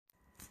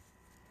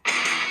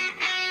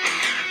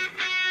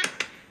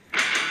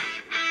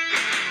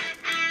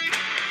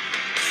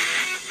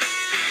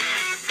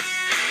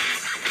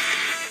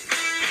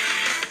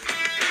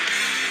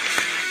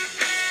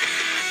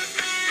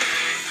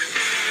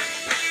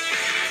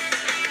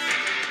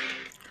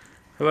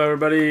Hello,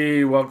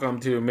 everybody. Welcome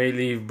to May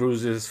Leave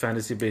Bruises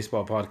Fantasy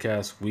Baseball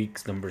Podcast,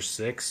 week number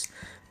 6.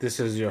 This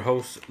is your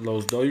host,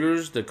 Los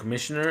Doyers, the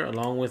commissioner.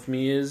 Along with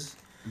me is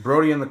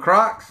Brody and the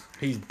Crocs.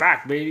 He's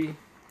back, baby.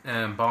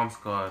 And Bomb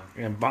Squad.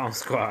 And Bomb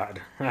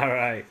Squad. All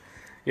right.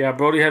 Yeah,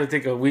 Brody had to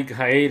take a week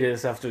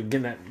hiatus after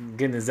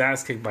getting his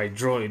ass kicked by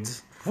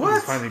droids. What?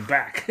 He's finally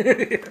back.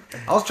 I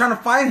was trying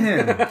to find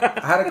him.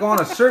 I had to go on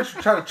a search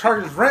to try to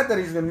charge his rent that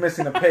he's been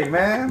missing to pay,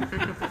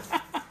 man.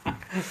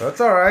 So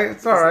it's all right.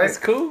 It's all right. It's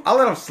cool. I'll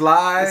let him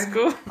slide. It's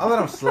cool. I'll let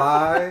him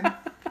slide.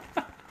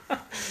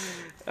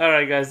 All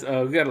right, guys.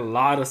 We got a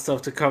lot of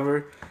stuff to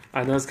cover.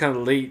 I know it's kind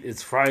of late.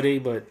 It's Friday,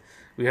 but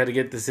we had to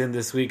get this in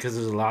this week because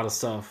there's a lot of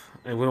stuff.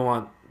 And we don't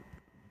want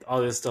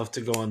all this stuff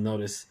to go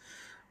unnoticed.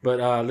 But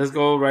let's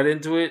go right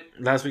into it.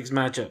 Last week's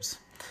matchups.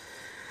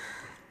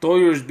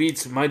 Doyers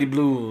beats Mighty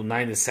Blue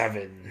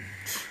 9-7.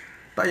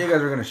 Thought you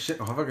guys were gonna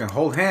fucking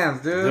hold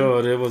hands, dude.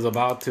 Dude, it was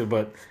about to,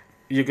 but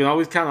you can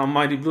always count on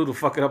Mighty Blue to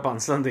fuck it up on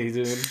Sunday,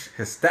 dude.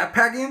 His stat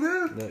packing,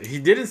 dude. He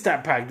didn't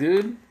stat pack,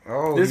 dude.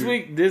 Oh, This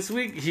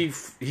week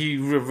he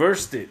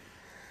reversed it.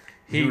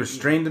 He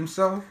restrained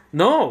himself.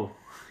 No,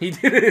 he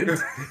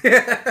didn't.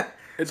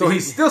 So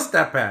he's still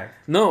stat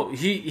packed. No,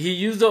 he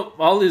used up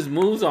all his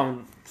moves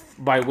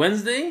by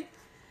Wednesday,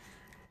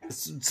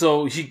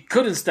 so he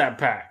couldn't stat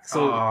pack.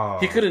 So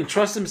he couldn't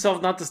trust himself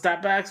not to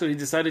stat pack. So he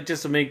decided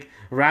just to make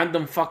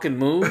random fucking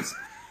moves.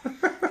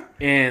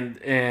 and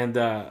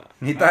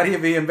He thought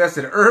if he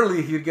invested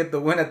early, he'd get the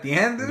win at the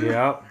end, dude.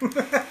 yeah.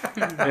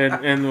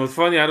 and what's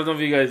funny, I don't know if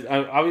you guys,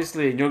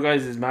 obviously in your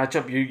guys'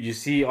 matchup, you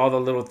see all the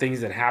little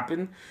things that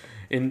happen.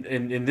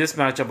 In this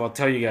matchup, I'll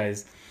tell you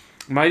guys,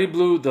 Mighty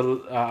Blue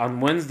on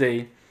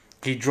Wednesday,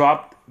 he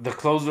dropped the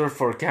closer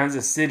for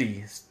Kansas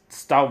City,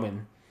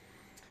 Stauman.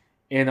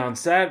 And on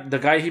the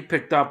guy he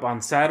picked up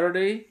on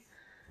Saturday,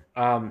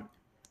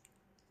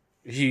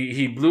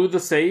 he blew the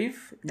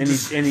save and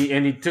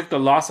he took the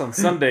loss on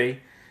Sunday,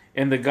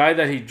 and the guy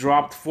that he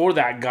dropped for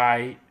that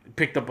guy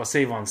picked up a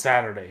save on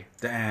Saturday.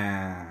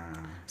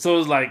 Damn. So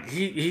it's like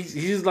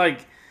he's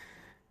like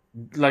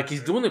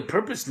he's doing it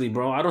purposely,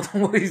 bro. I don't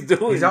know what he's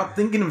doing. He's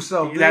outthinking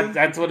himself, dude.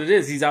 That's what it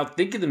is. He's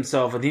outthinking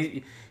himself, and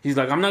he's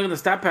like, I'm not gonna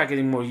stat pack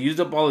anymore. He used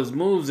up all his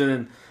moves, and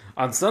then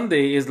on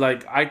Sunday is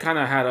like I kind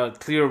of had a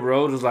clear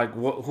road. It was like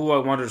who I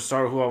wanted to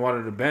start, who I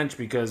wanted to bench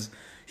because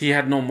he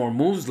had no more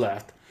moves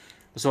left.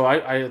 So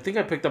I think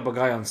I picked up a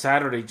guy on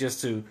Saturday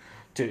just to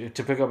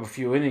pick up a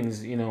few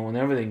innings, and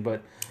everything.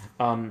 But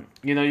you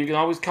can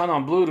always count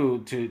on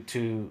Blue to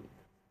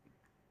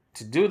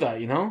do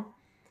that,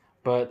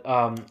 But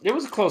it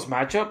was a close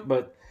matchup,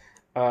 but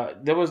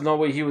there was no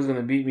way he was going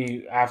to beat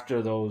me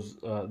after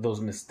those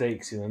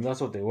mistakes, and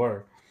that's what they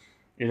were,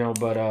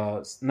 But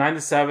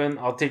 9-7,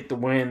 I'll take the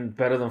win.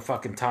 Better than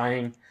fucking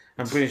tying.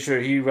 I'm pretty sure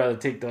he'd rather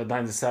take the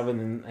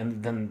 9-7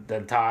 and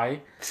than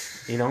tie,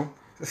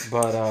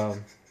 But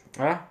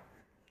yeah,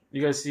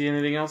 you guys see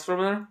anything else from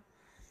there?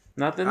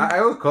 Nothing.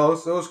 It was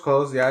close. It was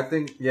close. Yeah, I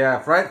think. Yeah,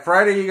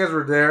 Friday you guys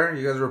were there.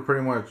 You guys were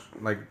pretty much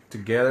like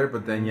together.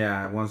 But then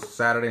once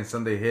Saturday and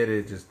Sunday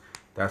hit,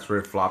 that's where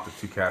it flopped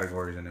to 2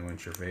 categories and it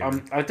went your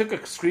favor. I took a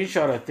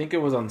screenshot. I think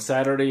it was on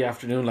Saturday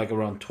afternoon, like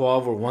around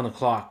 12 or 1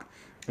 o'clock,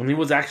 and he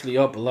was actually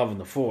up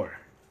 11-4.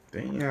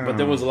 Damn. But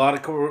there was a lot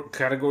of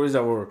categories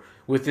that were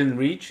within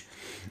reach,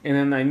 and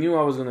then I knew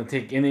I was going to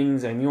take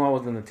innings. I knew I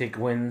was going to take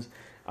wins,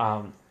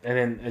 and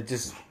then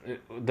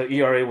the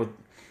ERA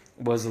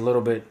was a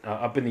little bit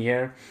up in the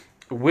air.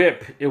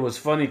 Whip, it was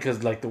funny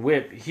because like the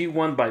Whip, he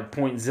won by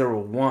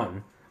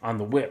 .01 on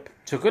the Whip.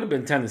 So it could have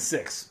been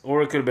 10-6,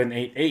 or it could have been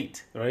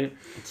 8-8, right?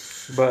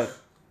 But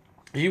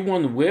he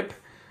won Whip.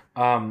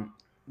 The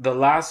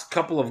last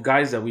couple of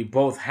guys that we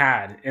both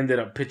had ended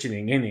up pitching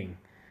an inning.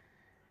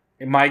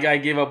 And my guy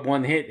gave up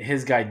 1 hit,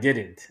 his guy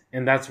didn't.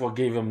 And that's what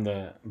gave him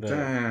the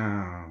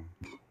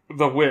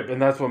Whip,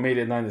 and that's what made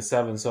it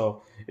 9-7.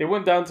 So it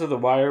went down to the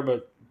wire,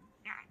 but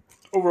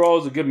overall, it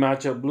was a good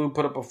matchup. Blue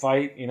put up a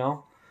fight,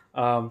 You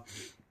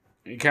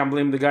can't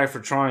blame the guy for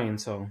trying,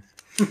 so.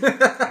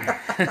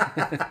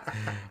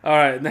 All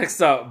right,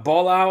 next up.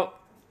 Ball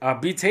Out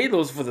beats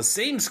Halos for the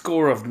same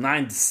score of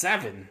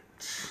 9-7.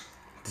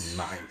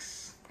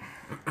 Nice.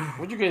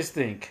 What'd you guys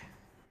think?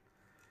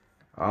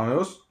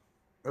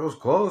 It was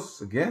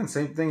close. Again,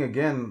 same thing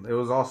again. It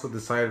was also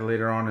decided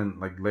later on, and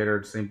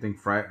later, same thing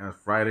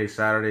Friday,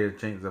 Saturday, it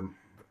changed. The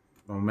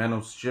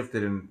momentum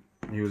shifted and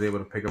he was able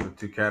to pick up the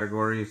 2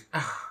 categories.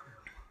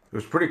 It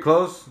was pretty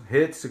close.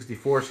 Hits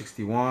 64,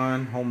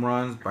 61. Home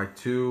runs by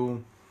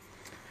 2.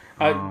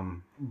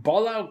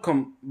 Ball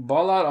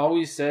Out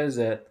always says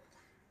that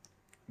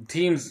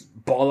teams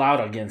ball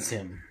out against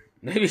him.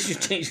 Maybe he should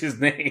change his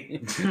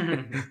name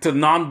to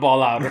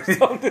non-ball out or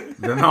something.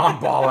 The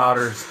non-ball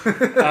outers.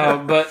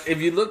 But if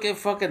you look at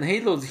fucking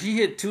Halos, he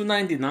hit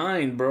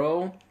 299,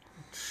 bro.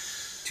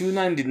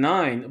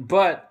 299.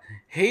 But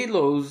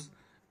Halos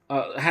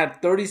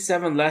had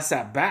 37 less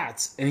at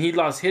bats, and he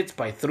lost hits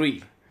by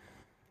 3.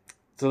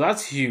 So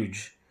that's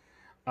huge.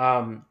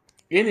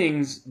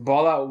 Innings,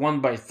 Ball Out won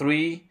by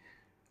 3.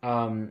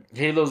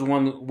 Halos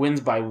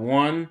wins by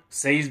 1.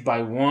 Saves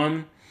by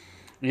 1.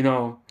 you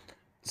know,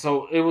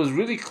 so it was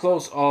really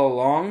close all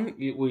along.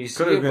 We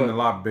Could have been a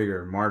lot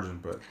bigger margin,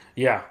 but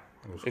yeah,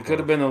 it could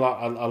have been a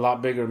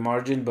lot bigger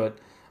margin. But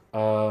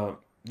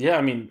yeah,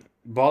 I mean,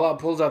 Ball Out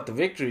pulls out the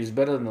victory is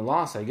better than the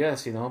loss, I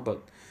guess.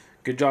 But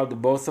good job to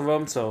both of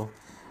them. So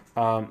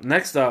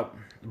next up,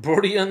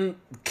 Brody and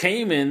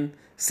Cayman,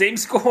 same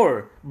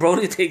score.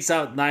 Brody takes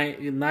out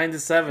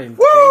 9-7.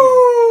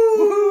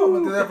 woo! I'm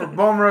gonna do that for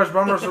Bum Rush.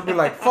 Bum Rush will be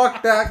like,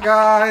 "Fuck that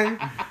guy.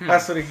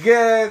 That's what he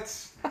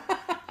gets."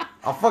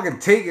 I'll fucking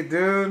take it,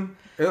 dude.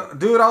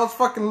 Dude, I was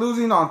fucking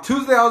losing on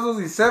Tuesday. I was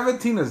losing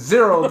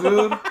 17-0,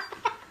 dude.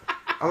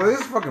 I was like,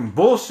 this is fucking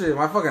bullshit.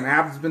 My fucking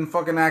app's been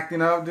fucking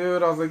acting up,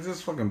 dude. I was like, this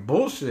is fucking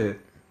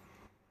bullshit.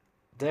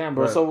 Damn,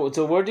 bro.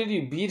 So where did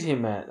you beat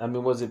him at? I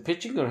mean, was it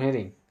pitching or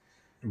hitting?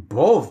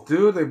 Both,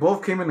 dude. They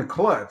both came in the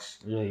clutch.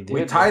 Yeah, he did.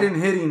 We tied in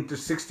hitting to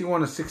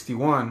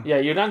 61-61. Yeah,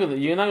 you're not gonna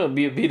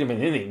beat him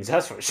in innings.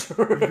 That's for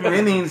sure. In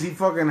innings, he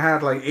fucking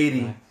had like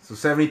 80, so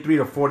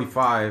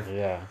 73-45.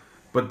 Yeah.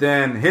 But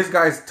then his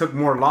guys took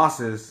more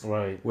losses,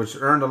 Right. which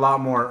earned a lot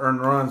more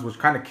earned runs, which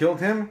kind of killed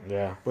him.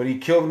 Yeah. But he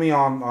killed me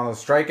on the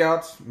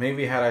strikeouts.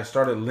 Maybe had I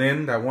started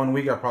Lynn that 1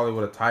 week, I probably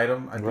would have tied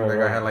him. I think that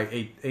guy had like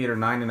eight or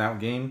nine in that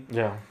game.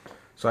 Yeah.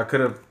 So I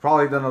could have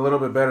probably done a little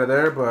bit better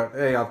there. But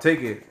hey, I'll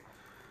take it.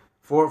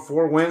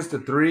 Four wins to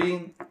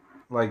 3,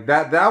 like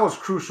that was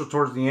crucial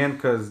towards the end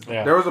because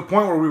there was a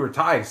point where we were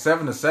tied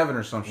 7-7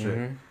 or some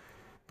shit.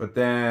 But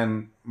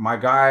then my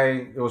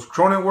guy, it was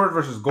Cronenworth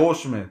versus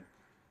Goldschmidt.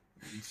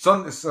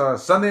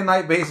 Sunday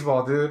night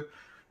baseball, dude.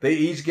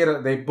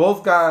 They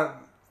both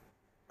got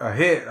a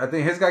hit. I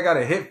think his guy got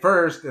a hit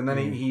first, and then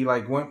he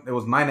like went. It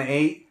was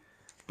 9-8,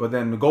 but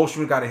then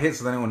Goldschmidt got a hit,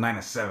 so then it went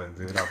 9-7,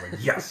 dude. I was like,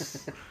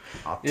 yes.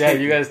 Yeah,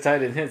 you guys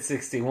tied in hit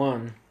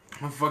 61.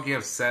 How the fuck you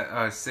have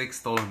 6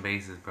 stolen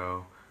bases,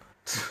 bro?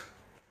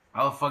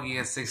 How the fuck you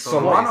get 6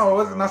 stolen bases? Solano,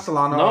 was it not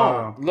Solano?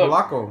 No, look.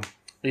 Polanco.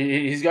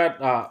 He's got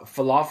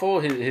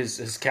Falafel,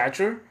 his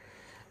catcher.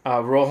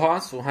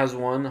 Rojas has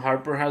 1.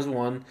 Harper has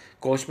 1.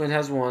 Goldschmidt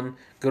has 1.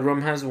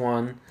 Goodrum has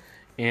 1.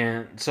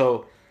 And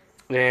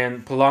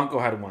Polanco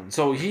had 1.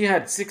 So he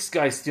had 6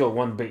 guys steal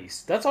 1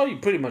 base. That's all you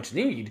pretty much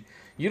need.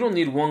 You don't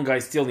need 1 guy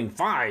stealing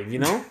 5,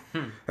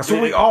 That's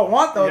what we all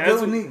want, though. Yeah,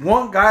 We need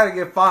 1 guy to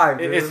get 5.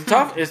 Dude. It's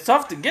tough. It's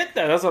tough to get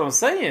that. That's what I'm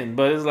saying.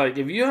 But it's like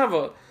if you have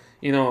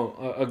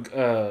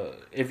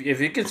if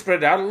you can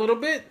spread it out a little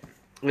bit,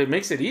 it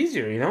makes it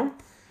easier.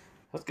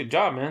 That's a good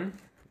job, man.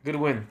 Good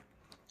win.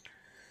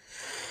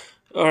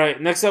 All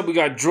right, next up we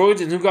got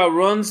Droids, and who got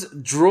runs?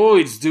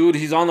 Droids, dude.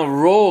 He's on a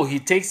roll. He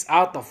takes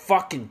out the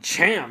fucking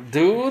champ,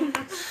 dude.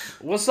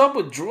 What's up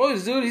with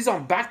Droids, dude? He's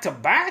on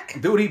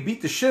back-to-back? Dude, he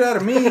beat the shit out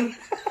of me.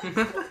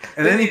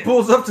 And then he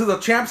pulls up to the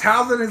champ's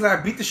house and he's like,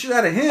 I beat the shit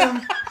out of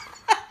him.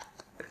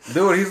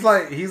 Dude, he's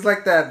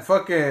like that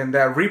fucking,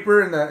 that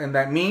Reaper in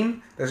that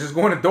meme that's just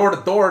going door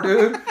to door,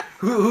 dude.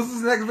 Who's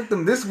his next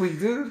victim this week,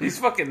 dude? He's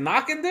fucking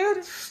knocking,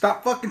 dude?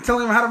 Stop fucking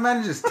telling him how to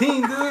manage his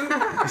team, dude.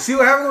 You see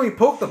what happens when he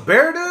poked the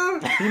bear,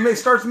 dude? He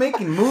starts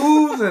making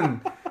moves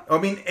a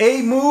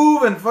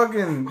move and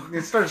fucking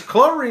it starts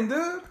clobbering,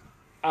 dude.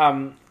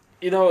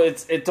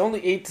 It's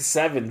only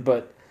 8-7,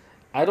 but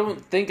I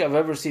don't think I've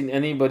ever seen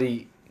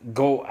anybody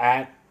go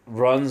at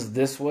runs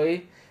this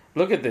way.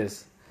 Look at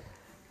this.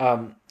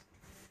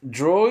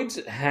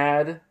 Droids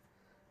had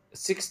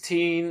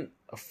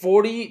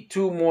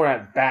 42 more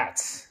at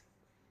bats.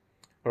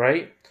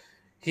 Right?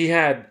 He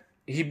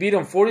beat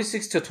him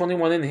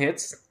 46-21 in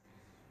hits.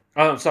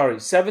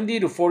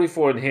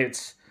 70-44 in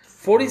hits.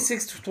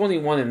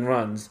 46-21 in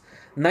runs.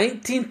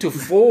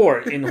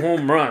 19-4 in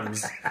home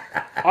runs.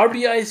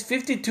 RBIs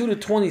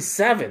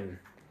 52-27.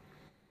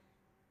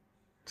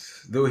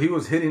 Dude, he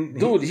was hitting.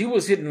 He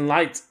was hitting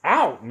lights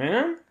out,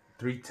 man.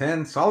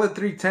 310, solid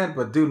 310,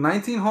 but dude,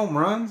 19 home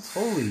runs.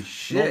 Holy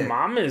shit! No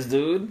mames,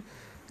 dude.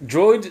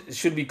 Droid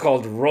should be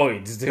called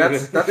roids, dude.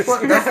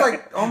 That's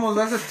like almost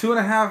that's a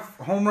 2.5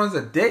 home runs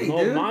a day,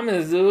 no dude. No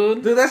mames,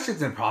 dude. Dude, that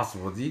shit's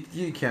impossible.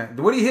 You can't.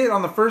 What did he hit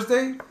on the first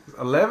day?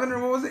 11 or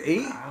what was it?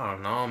 8? I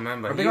don't know,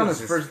 man. But I think on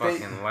his first day,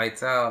 fucking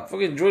lights out.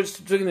 Fucking Droid's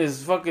taking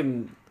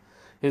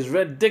his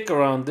red dick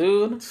around,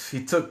 dude.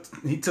 He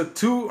took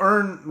 2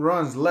 earned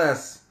runs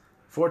less,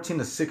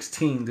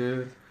 14-16,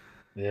 dude.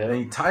 Yeah. And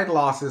he tied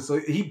losses, so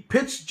he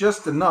pitched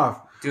just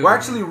enough. Dude, well,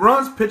 actually,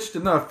 runs pitched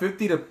enough,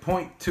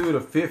 50.2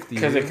 to 50.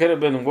 Because it could have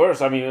been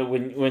worse. I mean,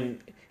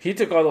 when he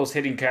took all those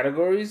hitting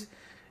categories,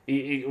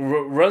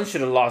 runs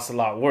should have lost a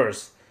lot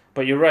worse.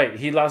 But you're right.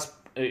 He lost.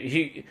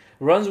 He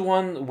runs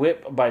one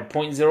whip by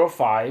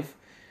 .05.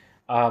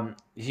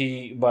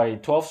 He by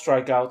 12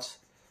 strikeouts.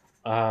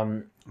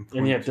 And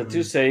he had the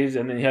 2 saves,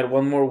 and then he had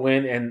 1 more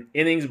win and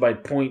innings by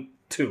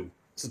 .2.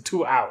 So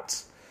 2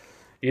 outs.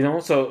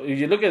 So if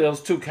you look at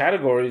those 2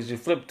 categories, you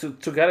flip two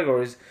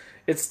categories,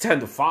 it's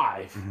 10-5.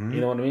 Mm-hmm. You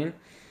know what I mean?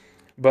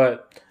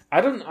 But I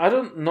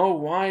don't know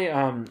why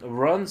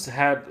runs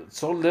had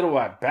so little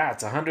at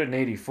bats,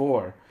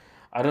 184.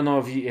 I don't know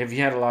if he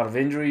had a lot of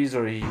injuries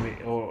or he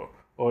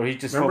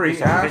just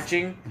focused on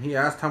pitching. He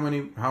asked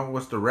how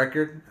what's the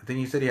record? I think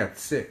he said he had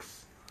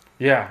 6.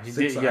 Yeah, he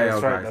 6 did. Yeah, IL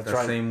that's right. guys That's that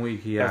right. same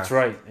week he That's asked.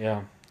 right.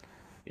 Yeah,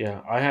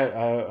 yeah.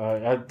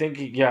 I think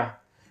he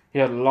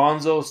had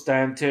Alonso,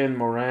 Stanton,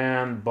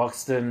 Moran,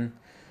 Buxton.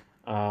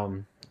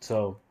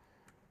 So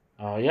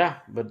yeah,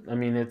 but I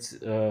mean it's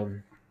a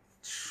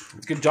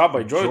good job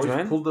by George,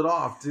 man. pulled it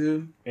off,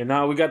 dude. And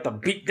now we got the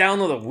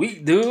beatdown of the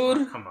week,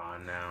 dude. Come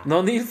on now.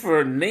 No need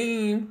for a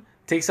name.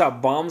 Takes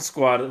out Bomb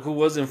Squad, who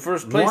was in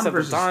first place One at the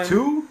versus time.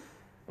 two.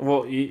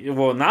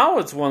 Well, now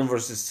it's 1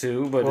 versus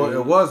 2, but Well,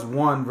 it was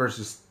 1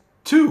 versus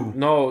 2.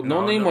 no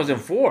name was in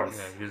fourth.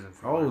 Yeah, he was in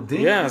Oh, front. damn.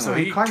 Yeah, so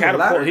he climbed the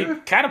ladder, he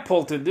dude?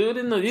 catapulted, dude.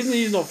 He didn't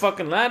use no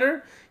fucking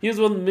ladder. He was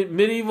one of the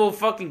medieval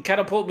fucking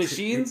catapult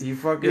machines. He He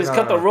fucking, just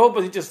cut the rope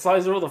and he just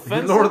flies over the He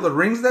fence. Lord of the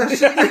Rings that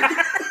shit?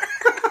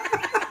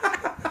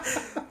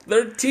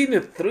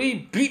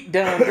 13-3 beat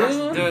down,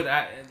 dude. Dude,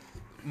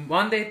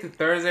 Monday through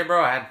Thursday,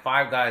 bro, I had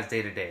 5 guys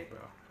day to day, bro.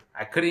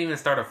 I couldn't even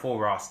start a full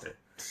roster.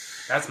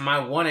 That's my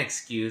one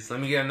excuse. Let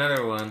me get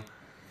another one.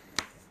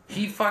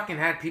 He fucking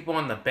had people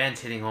on the bench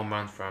hitting home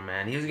runs for him,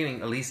 man. He was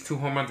getting at least 2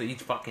 home runs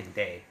each fucking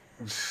day.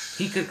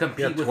 He could compete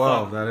Yeah, with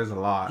 12. That is a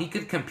lot. He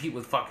could compete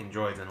with fucking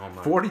droids in home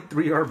runs.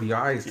 43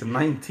 RBIs to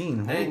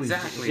 19. Holy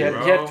Exactly.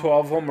 shit. He had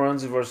 12 home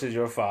runs versus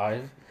your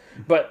 5.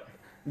 But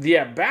the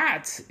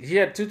at-bats, he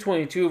had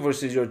 222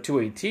 versus your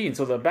 218.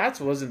 So the at-bats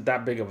wasn't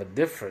that big of a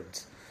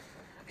difference.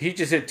 He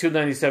just hit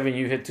 297,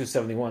 you hit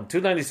 271.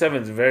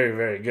 297 is very,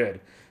 very good.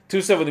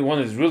 271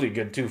 is really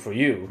good too for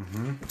you.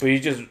 Mm-hmm. But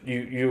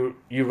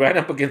you ran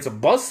up against a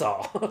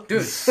buzzsaw.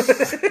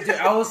 Dude,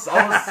 I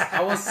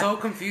was so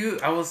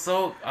confused. I was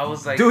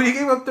like, Dude, he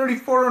gave up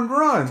 34 on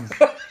runs.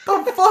 The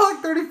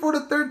fuck? 34 to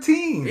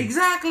 13.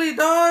 exactly,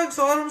 dog.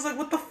 So I was like,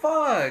 what the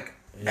fuck?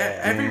 Yeah.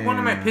 Every one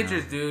of my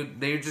pitchers, dude,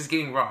 they're just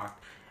getting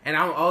rocked. And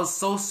I was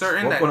so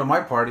certain Welcome to that my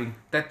party.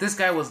 this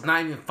guy was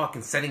not even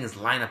fucking setting his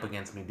lineup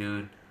against me,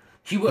 dude.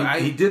 He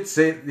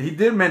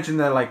did mention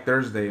that like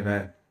Thursday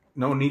that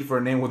no need for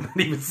a name without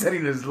even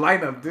setting his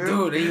lineup, dude.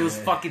 dude, and he was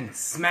fucking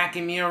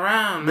smacking me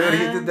around, Dude, man.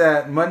 he did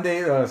that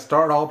Monday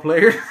start all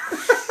players.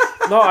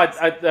 No,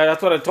 I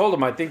that's what I told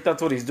him. I think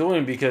that's what he's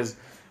doing because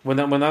when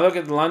I look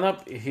at the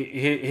lineup,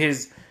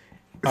 his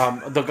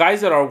the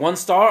guys that are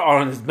 1-star are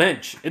on his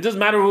bench. It doesn't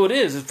matter who it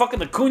is. It's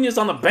fucking Acuna's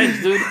on the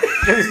bench, dude.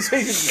 Because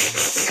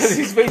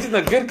he's facing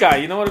the good guy.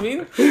 You know what I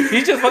mean?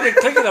 He's just fucking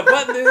clicking the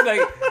button, dude.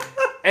 Like,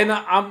 and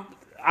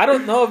I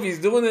don't know if he's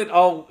doing it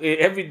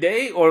every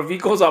day or if he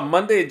goes on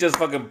Monday and just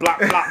fucking blah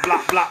blah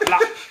blah blah blah.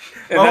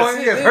 And Oh,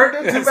 he gets hurt.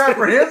 That's too bad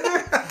for him,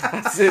 dude.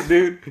 That's it,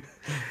 dude.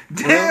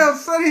 Damn,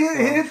 son, he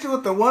hit you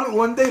with the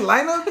one day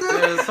lineup, dude.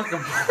 Yeah, it's fucking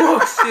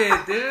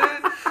bullshit,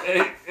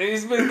 dude.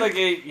 He's been like,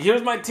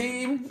 here's my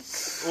team.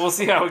 We'll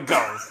see how it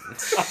goes.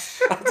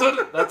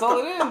 That's all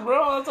it is,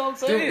 bro. That's all I'm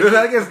saying. Dude,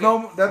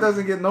 that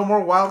doesn't get no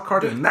more wild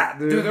card than that,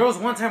 dude. Dude, there was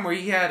one time where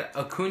he had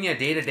Acuna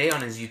day to day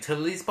on his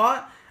utility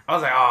spot. I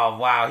was like, oh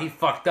wow, he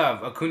fucked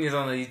up. Acuna's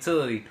on the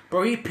utility,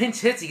 bro. He pinch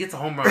hits, he gets a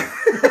home run.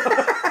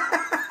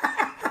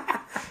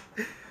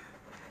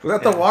 Was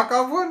that the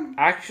walk-off one? Last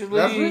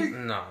Actually, week?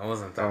 No, it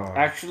wasn't that. Oh.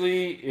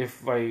 actually,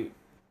 if I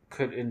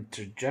could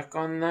interject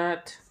on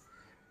that,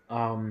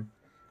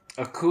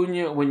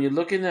 Acuna. When you're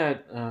looking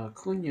at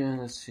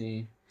Acuna, let's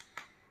see.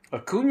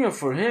 Acuna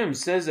for him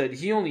says that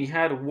he only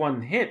had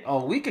 1 hit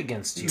all week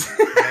against you,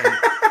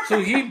 so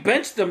he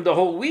benched them the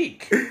whole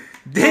week.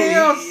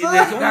 Damn, he-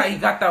 son. He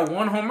got that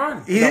 1 home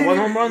run. He That didn't, one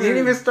home run he didn't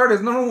is- even start his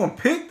number 1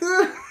 pick,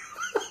 dude.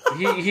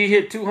 He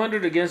hit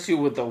 200 against you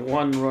with a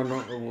 1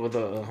 run with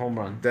a home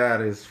run. That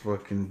is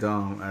fucking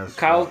dumb as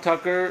Kyle fuck.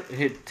 Tucker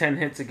hit 10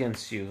 hits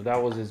against you.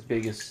 That was his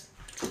biggest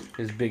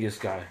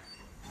guy.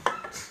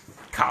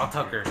 Kyle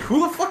Tucker.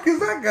 Who the fuck is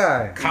that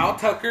guy? Kyle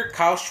Tucker,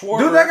 Kyle Schwarber.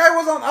 Dude, that guy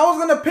was on. I was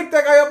gonna pick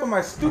that guy up, and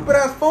my stupid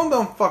ass phone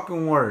don't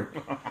fucking work.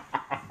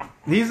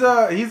 He's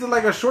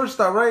like a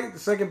shortstop, right?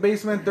 Second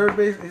baseman, third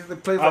base. He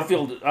plays like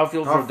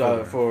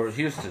Outfield for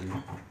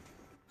Houston.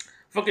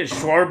 Fucking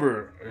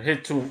Schwarber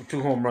hit two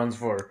home runs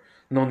for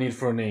no need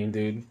for a name,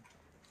 dude.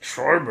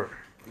 Schwarber.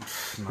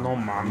 No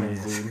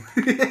mames,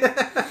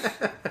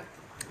 dude.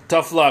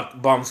 Tough luck,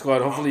 Bomb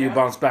Squad. Hopefully you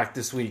bounce back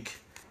this week.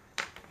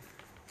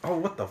 Oh,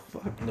 what the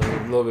fuck? A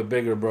little bit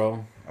bigger,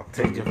 bro. I'll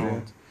take it, Take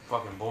man.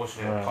 Fucking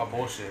bullshit. Right. Call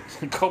bullshit.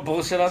 Go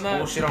bullshit on that.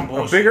 Bullshit on A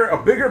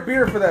bullshit. bigger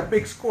beer for that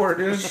big score,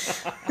 dude.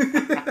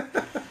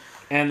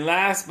 And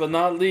last but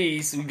not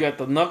least, we got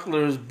the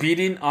Knucklers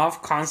beating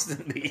off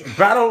constantly.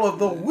 Battle of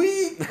the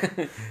week.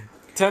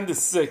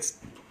 10-6.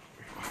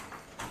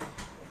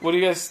 What do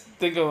you guys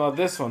think about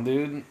this one,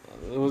 dude?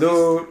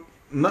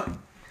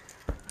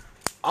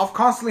 I've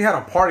constantly had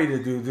a party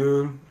to do,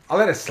 dude. I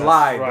let it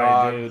slide,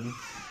 dog. dude.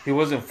 He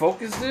wasn't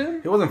focused,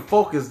 dude? He wasn't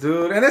focused,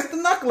 dude. And it's the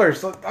Knucklers,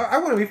 so I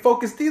wouldn't be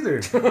focused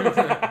either.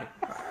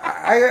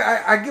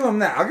 I give him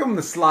that. I'll give him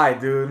the slide,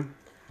 dude.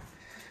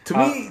 To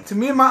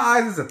me, in my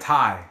eyes, it's a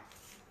tie.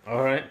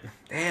 All right.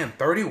 Damn,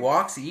 30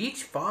 walks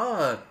each?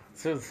 Fuck.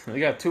 So they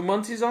got 2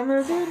 munties on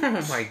there, dude? Oh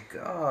my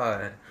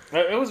god.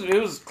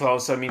 It was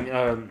close. I mean,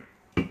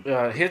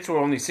 hits were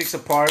only 6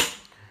 apart.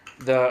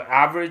 The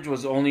average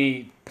was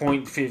only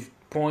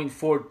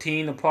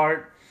 .14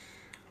 apart.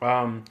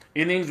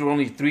 Innings were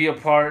only 3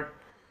 apart.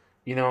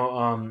 You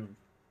know,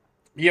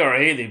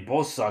 ERA, they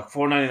both suck.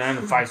 4.99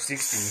 and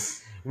 5.60.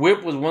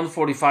 WHIP was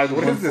 145 to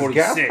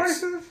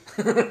 146.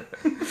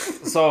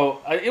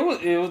 So it was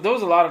there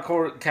was a lot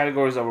of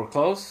categories that were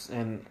close,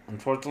 and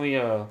unfortunately,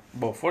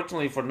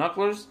 fortunately for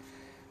Knucklers,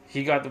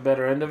 he got the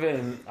better end of it.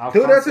 And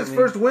dude, that's his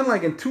first win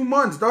like in 2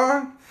 months,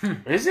 dog.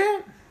 Is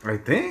it? I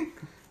think.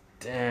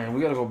 Damn,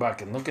 we gotta go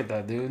back and look at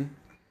that, dude.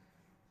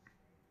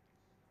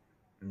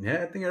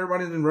 Yeah, I think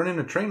everybody's been running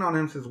a train on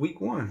him since week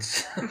 1.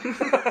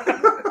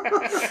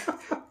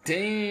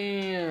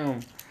 Damn.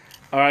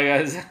 All right,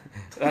 guys,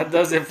 that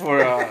does it for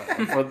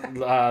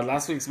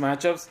last week's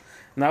matchups.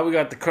 Now we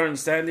got the current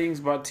standings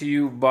brought to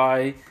you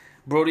by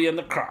Brody and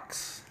the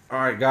Crocs. All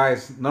right,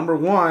 guys. Number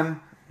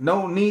 1,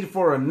 no need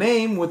for a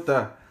name with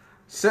the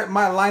set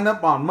my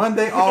lineup on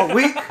Monday all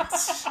week.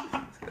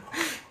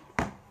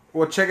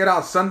 We'll check it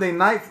out Sunday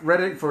night,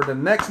 ready for the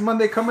next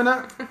Monday coming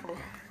up.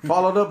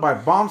 Followed up by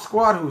Bomb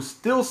Squad, who's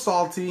still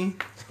salty.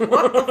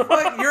 What the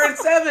fuck? You're in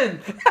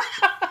 7.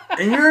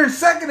 And you're in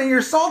 2nd and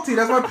you're salty.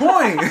 That's my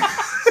point.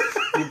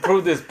 You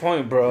proved this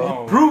point,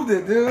 bro. You proved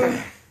it,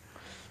 dude.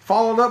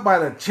 Followed up by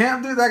the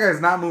champ, dude. That guy's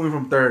not moving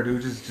from 3rd,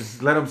 dude.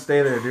 Just let him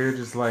stay there, dude.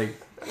 Just like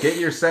get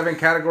your 7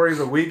 categories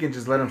a week and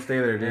just let him stay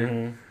there, dude.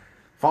 Mm-hmm.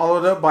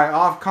 Followed up by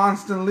Off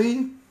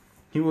Constantly.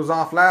 He was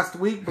off last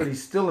week, but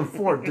he's still in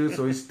 4th, dude.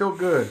 So he's still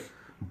good.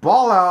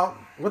 Ball Out.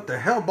 What the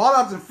hell? Ball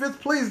Out's in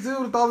 5th place,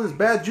 dude. With all this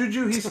bad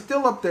juju, he's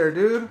still up there,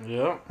 dude.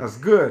 Yeah. That's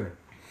good.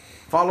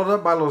 Followed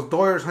up by Los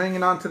Doyers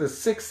hanging on to the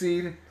 6th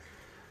seed.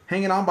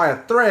 Hanging on by a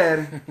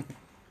thread.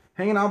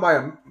 Hanging on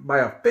by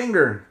a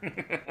finger.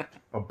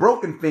 A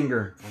broken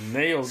finger. A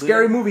nail,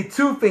 Scary dude. Movie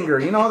 2 finger.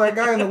 You know that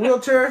guy in the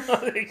wheelchair?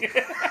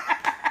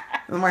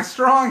 With my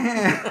strong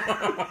hand.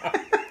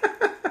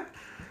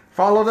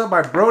 Followed up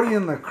by Brody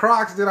and the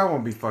Crocs. Dude, I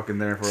won't be fucking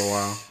there for a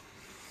while.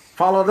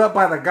 Followed up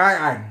by the guy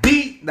I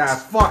beat.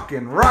 That's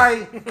fucking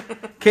right.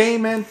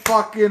 Cayman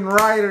fucking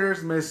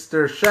Riders,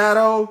 Mr.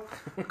 Shadow.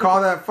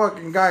 Call that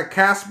fucking guy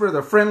Casper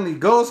the Friendly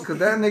Ghost, because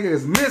that nigga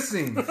is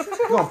missing.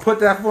 You're gonna put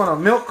that fool in a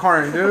milk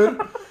carton,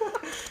 dude.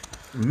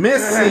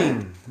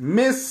 Missing.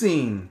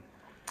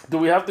 Do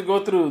we have to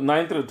go through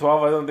 9 through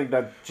 12? I don't think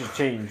that should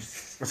change.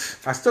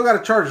 I still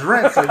gotta charge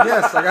rent, so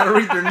yes, I gotta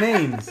read their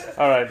names.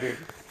 All right, dude.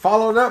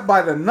 Followed up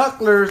by the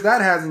Knucklers.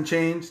 That hasn't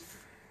changed.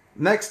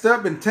 Next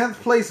up in 10th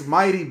place,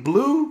 Mighty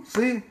Blue.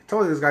 See?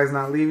 Told you this guy's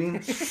not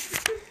leaving.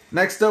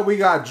 Next up, we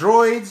got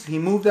Droids. He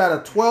moved out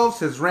of 12s.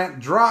 His rent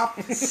dropped.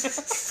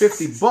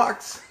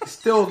 $50. He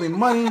still owes me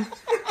money.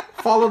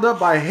 Followed up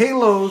by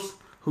Halos,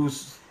 who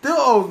still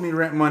owes me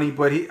rent money,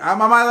 but I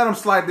might let him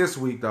slide this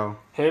week, though.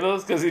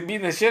 Halos, because he's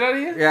beating the shit out of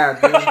you? Yeah,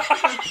 dude.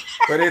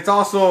 But it's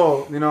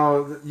also,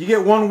 you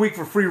get 1 week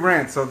for free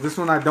rent, so this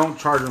one I don't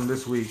charge him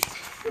this week.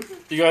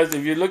 You guys,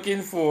 if you're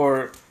looking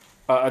for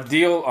a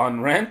deal on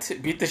rent,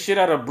 beat the shit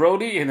out of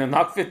Brody and then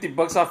knock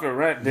 $50 off your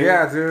rent, dude.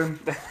 Yeah, dude.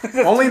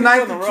 Only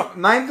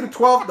 9 through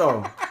 12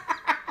 though.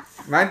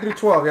 9 through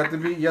 12.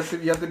 You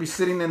have to be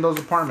sitting in those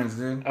apartments,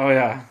 dude. Oh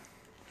yeah.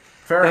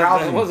 Fair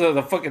housing. What was it,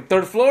 the fucking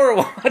 3rd floor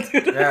or what,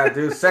 dude? Yeah,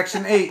 dude.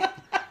 Section 8.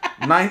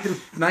 9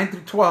 through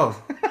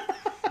 12.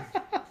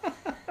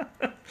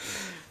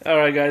 All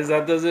right, guys,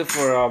 that does it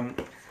for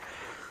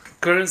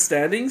current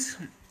standings.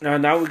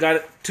 Now we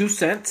got 2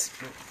 cents.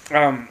 All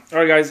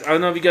right, guys. I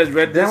don't know if you guys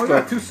read this. Then we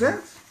got 2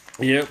 cents.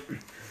 Yep.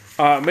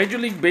 Major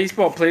League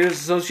Baseball Players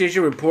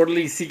Association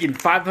reportedly seeking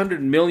 $500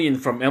 million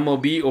from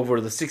MLB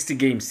over the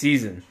 60-game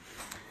season.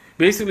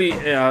 Basically,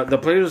 the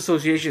Players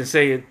Association is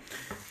saying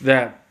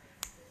that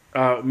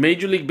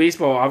Major League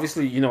Baseball,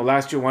 obviously,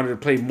 last year wanted to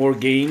play more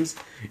games,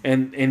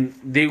 and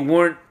they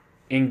weren't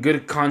in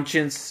good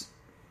conscience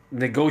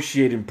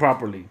negotiating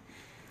properly.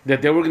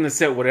 That they were going to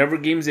set whatever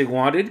games they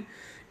wanted,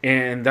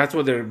 and that's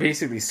what they're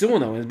basically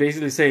suing them. It's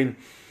basically saying,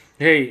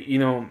 hey,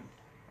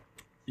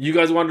 you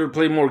guys wanted to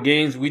play more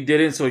games, we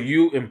didn't, so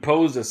you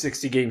imposed a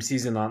 60-game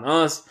season on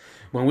us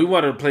when we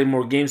wanted to play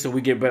more games so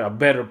we get a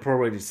better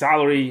prorated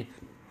salary,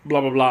 blah,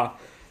 blah, blah.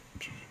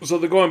 So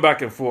they're going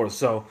back and forth.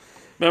 So,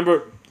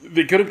 remember,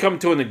 they couldn't come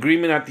to an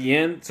agreement at the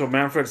end, so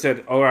Manfred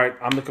said, all right,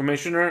 I'm the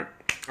commissioner,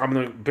 I'm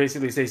going to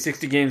basically say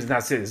 60 games and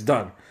that's it, it's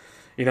done.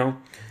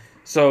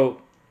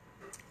 So,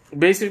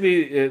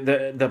 basically,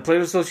 the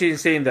Players Association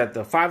is saying that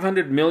the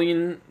 $500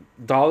 million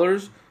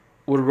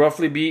would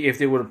roughly be if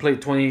they would have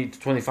played 20 to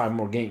 25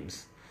 more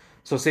games.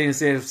 So, say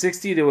instead of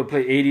 60, they would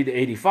play 80 to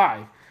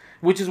 85,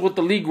 which is what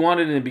the league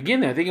wanted in the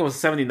beginning. I think it was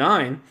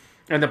 79,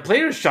 and the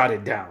players shot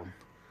it down.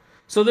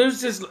 So,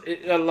 there's just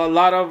a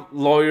lot of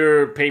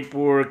lawyer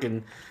paperwork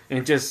and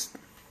just,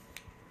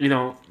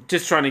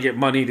 just trying to get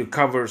money to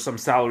cover some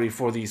salary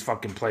for these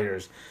fucking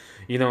players,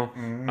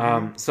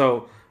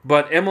 Mm-hmm.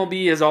 But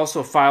MLB has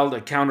also filed a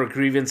counter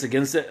grievance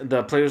against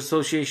the Players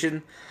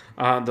Association.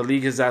 The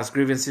league has asked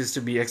grievances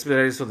to be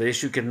expedited so the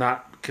issue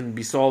can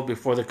be solved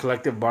before the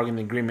collective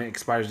bargaining agreement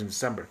expires in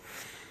December.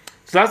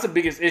 So that's the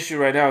biggest issue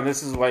right now, and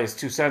this is why it's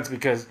 2 cents,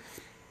 because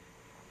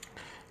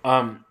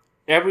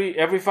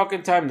every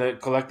fucking time the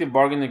collective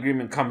bargaining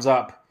agreement comes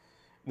up,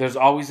 there's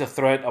always a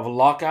threat of a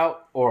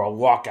lockout or a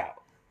walkout.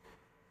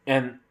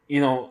 And,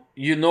 you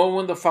know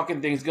when the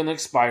fucking thing's going to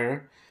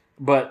expire,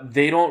 but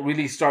they don't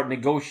really start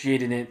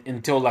negotiating it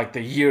until like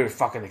the year it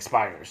fucking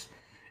expires.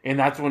 And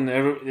that's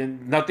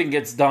when nothing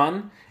gets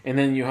done, and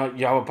then you have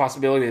a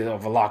possibility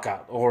of a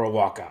lockout or a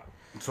walkout.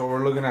 So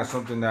we're looking at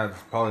something that's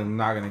probably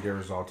not going to get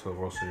resolved till the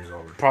World Series is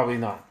over. Probably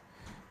not.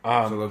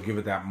 So they'll give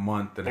it that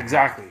month.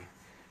 Exactly.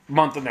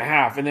 Month and a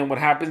half. And then what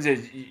happens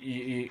is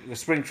the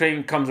spring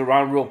training comes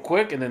around real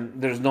quick, and then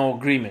there's no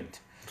agreement.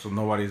 So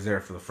nobody's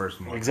there for the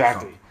first month.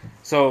 Exactly.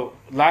 So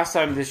last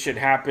time this shit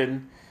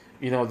happened,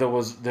 there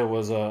was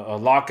a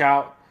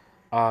lockout.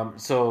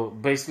 So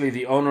basically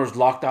the owners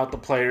locked out the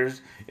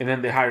players, and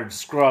then they hired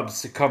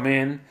scrubs to come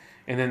in,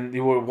 and then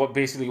they were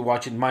basically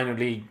watching minor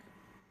league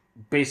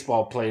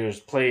baseball players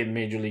play in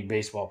Major League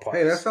Baseball parks.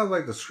 Hey, that sounds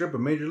like the script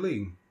of Major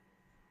League.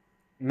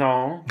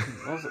 No.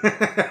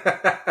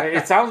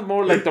 It sounds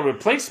more like The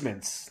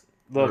Replacements.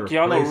 The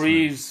Keanu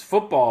Reeves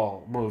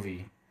football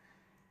movie.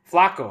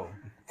 Falco.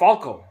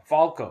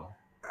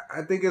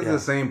 I think it's the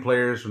same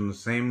players from the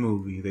same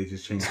movie. They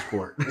just changed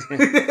sport.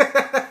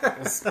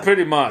 It's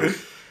pretty much.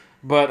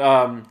 But,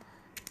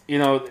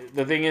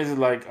 the thing is,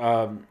 like,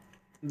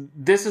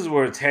 this is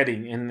where it's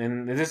heading.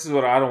 And this is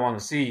what I don't want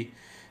to see.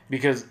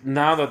 Because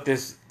now that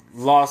this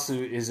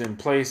lawsuit is in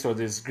place, or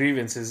this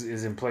grievance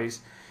is in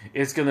place,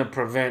 it's going to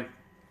prevent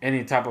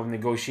any type of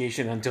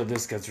negotiation until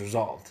this gets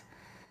resolved.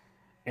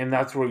 And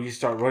that's where you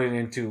start running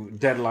into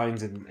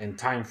deadlines and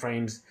time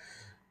frames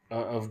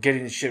of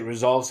getting the shit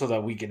resolved so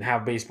that we can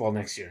have baseball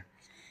next year.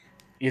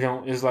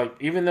 It's like,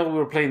 even though we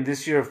were playing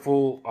this year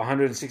full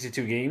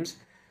 162 games,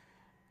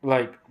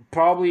 like,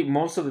 probably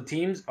most of the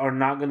teams are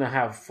not going to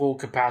have full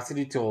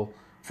capacity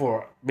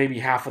for maybe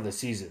half of the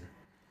season.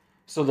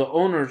 So the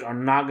owners are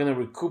not going to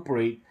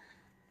recuperate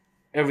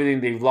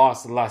everything they've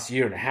lost the last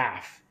year and a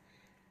half.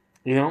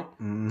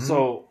 Mm-hmm.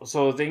 So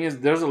the thing is,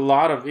 there's a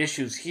lot of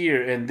issues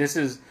here, and this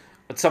is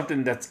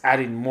something that's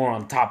adding more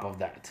on top of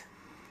that.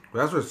 But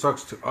that's what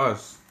sucks to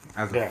us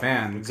as a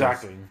fan.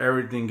 Exactly.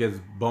 Everything gets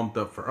bumped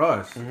up for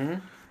us. Mm-hmm.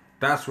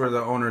 That's where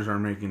the owners are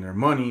making their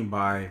money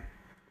by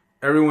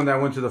everyone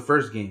that went to the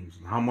first games.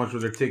 How much were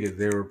their tickets?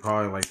 They were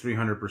probably like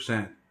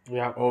 300%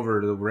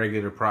 over the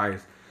regular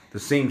price. The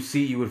same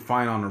seat you would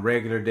find on a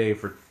regular day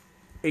for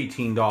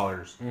 $18.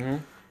 Mm-hmm.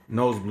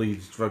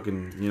 Nosebleeds,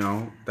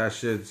 fucking, that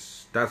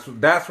shit's that's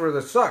where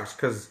that sucks,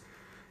 because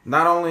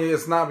not only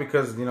it's not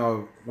because we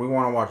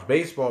want to watch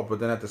baseball, but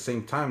then at the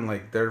same time,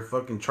 like, they're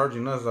fucking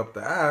charging us up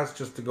the ass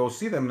just to go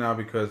see them now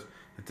because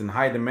it's in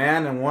high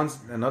demand,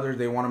 and others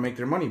they want to make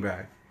their money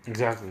back.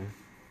 Exactly.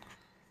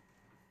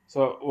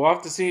 So we'll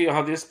have to see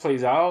how this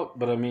plays out,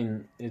 but I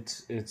mean,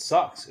 it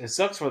sucks. It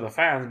sucks for the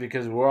fans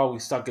because we're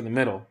always stuck in the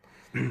middle.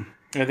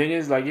 The thing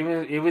is, like,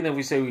 even if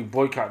we say we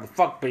boycott,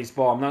 fuck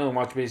baseball, I'm not gonna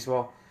watch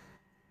baseball.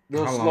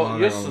 You'll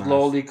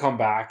slowly come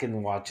back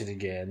and watch it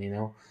again,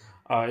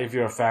 if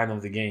you're a fan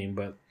of the game.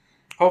 But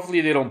hopefully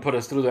they don't put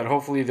us through that.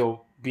 Hopefully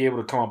they'll be able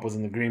to come up with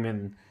an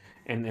agreement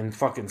and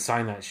fucking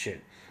sign that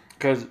shit.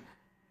 Because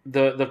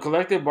the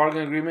collective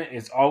bargaining agreement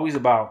is always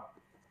about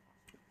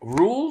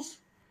rules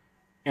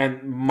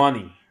and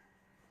money.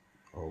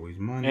 Always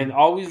money. And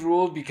always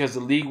rules, because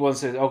the league once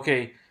says,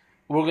 okay,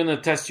 we're going to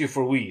test you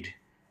for weed.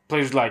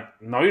 Players like,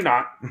 no, you're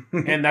not.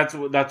 And that's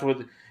what that's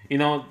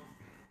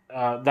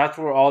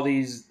where all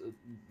these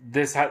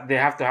they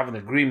have to have an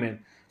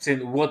agreement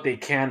saying what they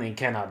can and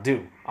cannot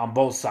do on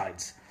both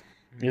sides.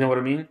 You know what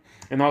I mean?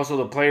 And also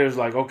the players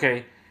like,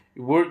 okay,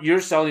 you're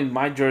selling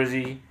my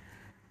jersey,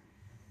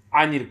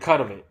 I need a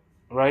cut of it,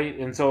 right?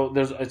 And so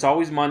it's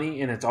always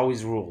money and it's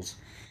always rules,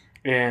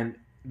 and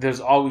there's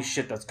always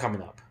shit that's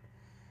coming up.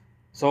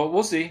 So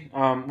we'll see.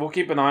 We'll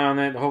keep an eye on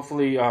it.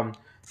 Hopefully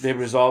they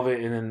resolve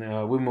it, and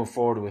then we move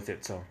forward with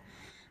it. So,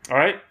 all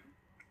right.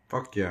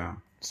 Fuck yeah.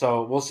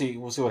 So we'll see.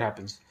 We'll see what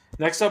happens.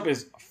 Next up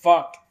is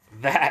fuck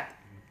that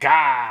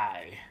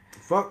guy.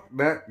 Fuck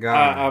that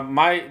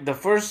guy. The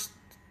first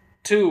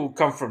two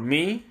come from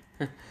me.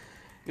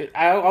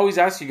 I always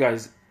ask you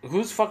guys,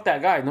 who's fuck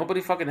that guy?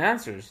 Nobody fucking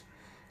answers.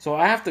 So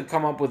I have to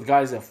come up with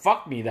guys that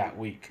fucked me that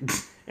week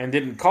and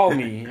didn't call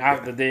me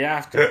the day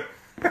after.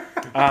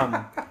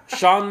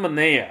 Sean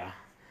Manaea.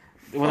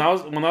 When I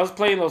was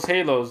playing those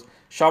Halos,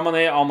 Sean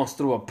Manaea almost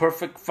threw a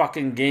perfect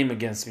fucking game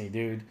against me,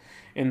 dude.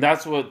 And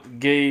that's what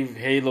gave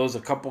Halos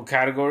a couple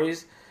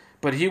categories.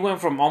 But he went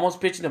from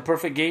almost pitching a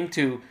perfect game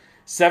to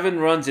 7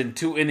 runs in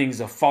 2 innings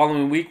the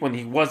following week when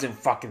he wasn't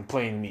fucking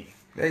playing me.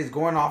 Yeah, he's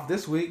going off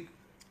this week.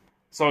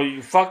 So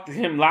you fucked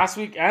him last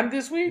week and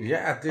this week?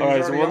 Yeah, dude. All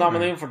right, so we'll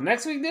nominate him for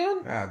next week,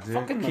 dude? Yeah, dude.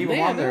 Fucking keep him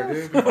on there,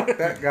 dude. Fuck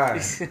that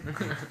guy.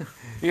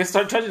 You gonna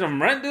start charging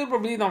him rent, dude, for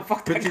being on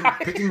fuck that guy?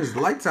 Pitching his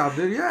lights out,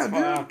 dude. Yeah,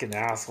 dude. Fucking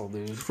asshole,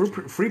 dude.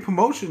 Free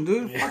promotion,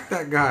 dude. Yeah. Fuck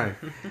that guy.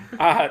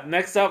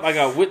 Next up, I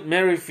got Whit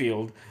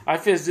Merrifield. I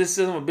faced this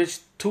son of a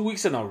bitch 2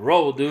 weeks in a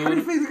row, dude. How do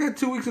you face the guy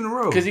 2 weeks in a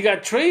row? Because he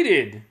got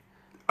traded.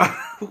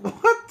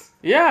 What?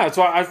 Yeah,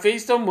 so I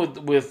faced him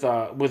with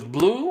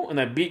Blue,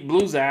 and I beat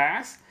Blue's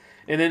ass,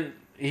 and then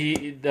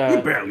you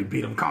barely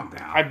beat him. Calm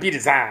down. I beat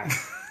his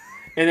ass,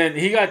 And then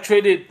he got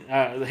traded.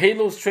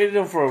 Halos traded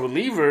him for a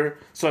reliever,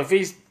 so I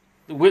faced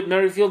Whit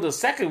Merrifield the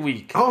second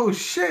week. Oh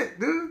shit,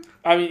 dude.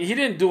 I mean, he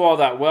didn't do all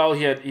that well.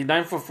 He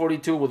 9 for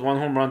 42 with 1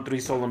 home run, 3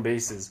 stolen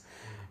bases.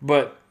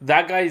 But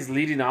that guy is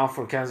leading off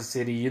for Kansas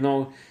City. You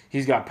know,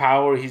 he's got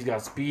power, he's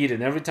got speed,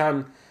 and every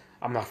time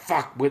I'm like,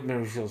 fuck, Whit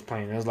Merrifield's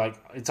playing.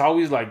 It's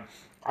always like,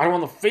 I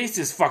don't want to face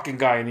this fucking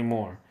guy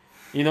anymore.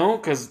 You know,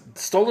 because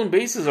stolen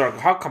bases are a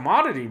hot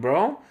commodity,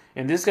 bro.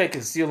 And this guy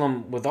can steal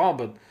them with all,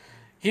 but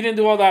he didn't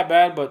do all that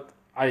bad, but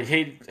I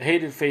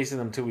hated facing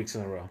him 2 weeks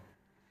in a row.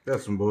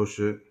 That's some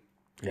bullshit.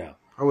 Yeah.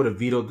 I would have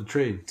vetoed the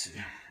trade.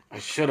 I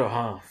should have,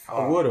 huh?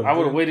 I would have. I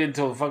would have waited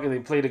until fucking they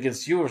played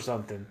against you or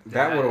something.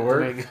 That would have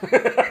worked.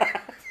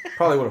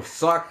 Probably would have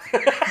sucked.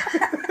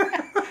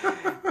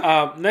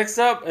 Next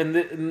up,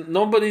 and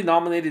nobody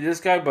nominated this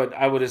guy, but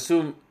I would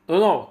assume... Oh,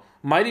 no.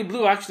 Mighty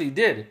Blue actually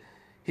did.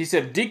 He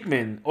said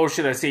Dickman, or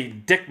should I say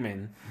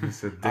Dickman? He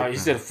said Dickman. He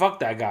said, fuck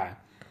that guy.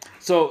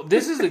 So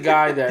this is the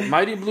guy that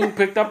Mighty Blue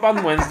picked up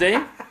on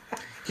Wednesday.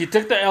 He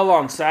took the L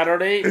on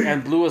Saturday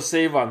and blew a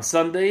save on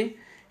Sunday.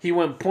 He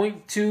went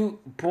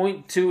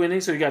 0.2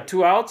 innings, so he got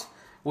 2 outs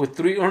with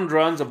 3 earned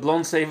runs, a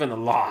blown save, and a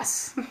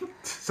loss.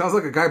 Sounds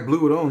like a guy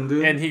blew it on,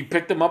 dude. And he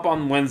picked him up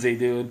on Wednesday,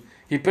 dude.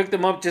 He picked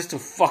him up just to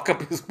fuck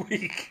up his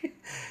week.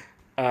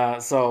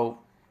 So,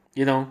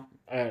 you know,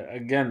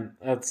 again,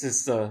 that's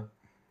just a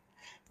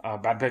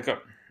bad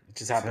pickup. It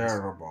just happens.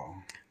 Terrible.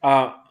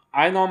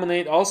 I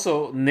nominate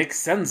also Nick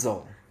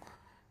Senzel.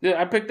 Dude,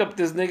 I picked up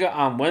this nigga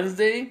on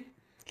Wednesday.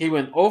 He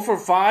went 0 for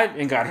 5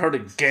 and got hurt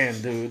again,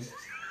 dude.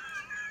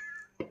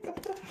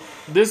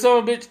 This son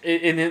of a bitch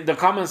in the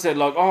comments said,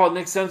 like, oh,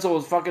 Nick Senzel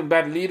was fucking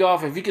bad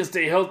leadoff. If he can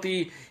stay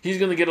healthy, he's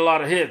going to get a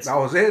lot of hits. That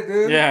was it,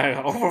 dude?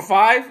 Yeah, 0 for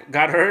 5,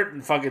 got hurt,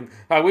 and fucking...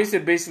 I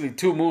wasted basically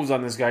 2 moves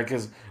on this guy,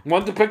 because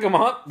one to pick him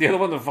up, the other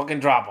one to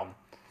fucking drop him.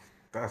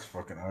 That's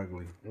fucking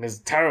ugly. It's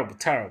terrible,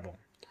 terrible.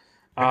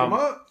 Pick him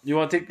up. You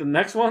want to take the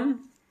next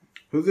one?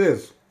 Who's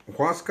this?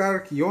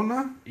 Huascar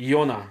Yona?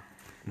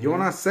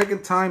 Yona,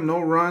 second time, no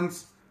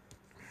runs.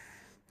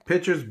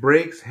 Pitchers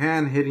breaks,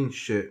 hand hitting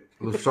shit.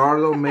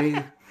 Luzardo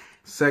made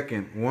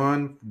second.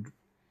 One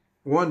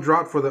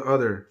drop for the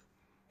other.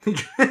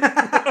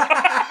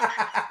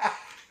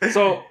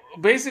 So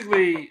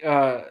basically,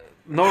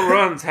 no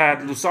runs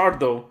had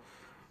Luzardo,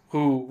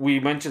 who we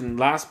mentioned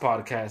last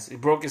podcast. He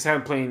broke his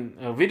hand playing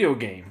a video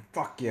game.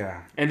 Fuck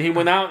yeah. And he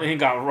went out and he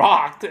got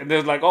rocked. And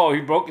they're like, oh,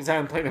 he broke his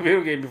hand playing a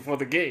video game before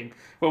the game.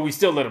 But we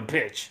still let him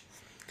pitch.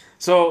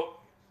 So,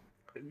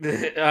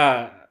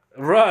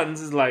 runs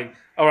is like,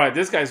 all right,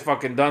 this guy's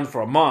fucking done for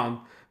a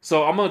month.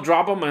 So I'm going to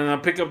drop him and I'll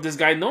pick up this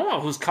guy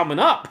Noah, who's coming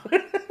up.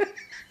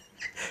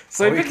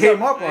 So he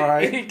came up all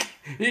right.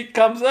 He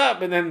comes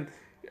up and then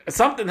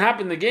something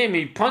happened in the game.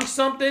 He punched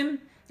something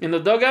in the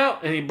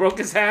dugout and he broke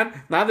his hand.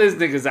 Now this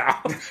nigga's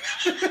out.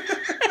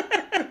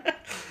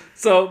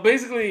 So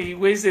basically he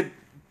wasted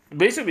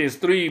his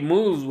 3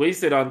 moves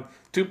wasted on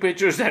 2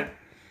 pitchers that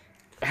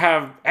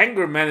have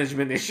anger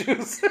management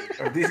issues.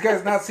 Have these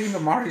guys not seen the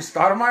Marty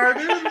Stoudemire,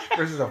 dude?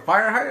 Versus a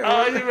fire hydrant?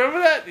 Oh, you remember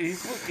that?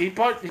 He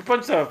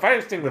punched a fire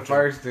extinguisher. The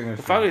fire extinguisher.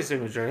 The fire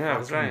extinguisher, yeah,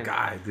 that's right.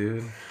 Guy,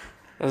 dude.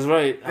 That's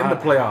right. In the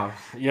playoffs.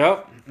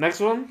 Yep.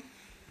 Next one.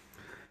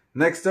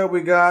 Next up,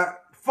 we got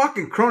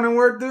fucking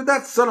Cronenworth, dude.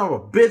 That son of a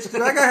bitch,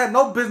 dude. That guy had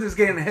no business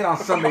getting a hit on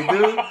Sunday,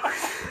 dude.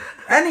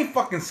 And he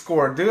fucking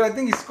scored, dude. I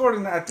think he scored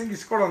on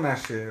that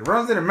shit.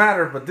 Runs didn't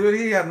matter, but dude,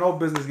 he had no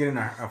business getting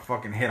a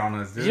fucking hit on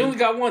us, dude. He only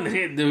got 1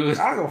 hit, dude.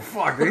 I don't give a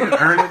fuck, dude. He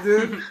didn't earn it,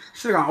 dude.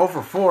 Should have gone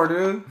 0 for 4,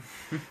 dude.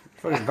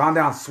 Fucking gone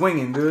down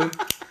swinging, dude.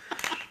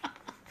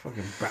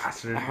 Fucking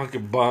bastard.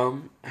 Fucking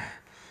bum.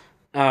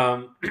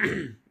 And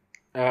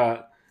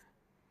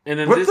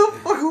then What the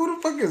fuck? Who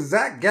the fuck is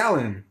Zach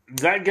Gallen?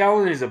 Zach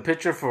Gallen is a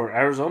pitcher for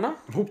Arizona.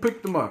 Who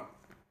picked him up?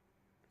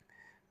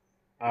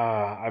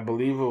 I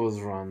believe it was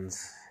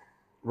Runs.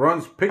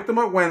 Runs picked him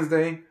up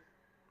Wednesday.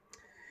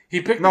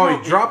 He picked. No, him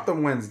up. he dropped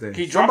him Wednesday.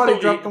 Somebody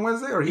dropped him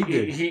Wednesday, or he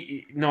did.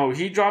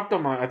 He dropped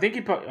him on. I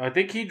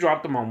think he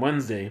dropped him on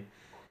Wednesday.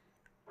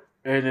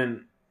 And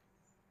then,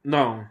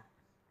 no.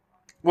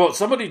 Well,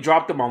 somebody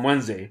dropped him on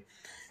Wednesday,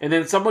 and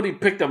then somebody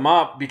picked him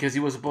up because he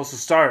was supposed to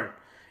start,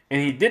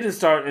 and he didn't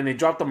start, and they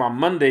dropped him on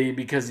Monday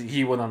because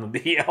he went on the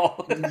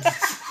DL. Damn,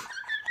 that's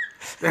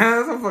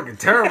so fucking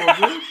terrible,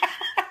 dude.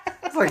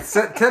 It's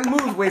like 10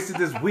 moves wasted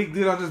this week,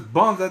 dude, on just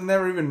bums that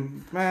never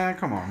even... Man,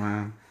 come on,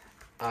 man.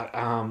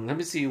 Let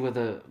me see with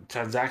the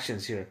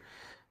transactions here.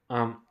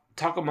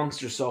 Talk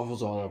amongst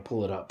yourselves while I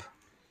pull it up.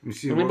 Let me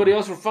see. Anybody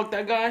else for fuck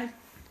that guy?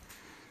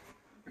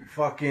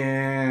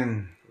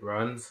 Fucking...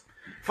 Runs.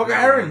 Fucking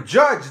Aaron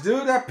Judge,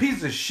 dude. That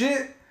piece of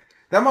shit.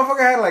 That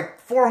motherfucker had like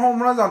 4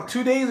 home runs on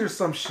 2 days or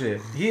some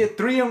shit. He had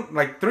 3 and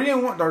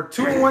 1 or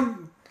 2 and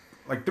 1.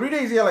 Like 3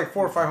 days, he had like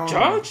 4 or 5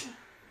 home runs. Judge?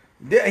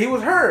 Yeah, he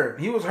was hurt.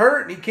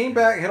 He came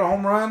back, hit a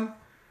home run,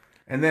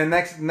 and then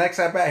next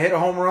at bat hit a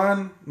home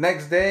run.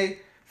 Next day,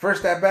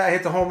 first at bat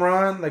hits a home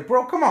run. Like,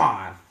 bro, come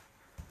on.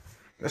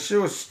 That shit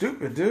was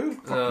stupid, dude.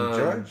 Fucking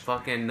Judge.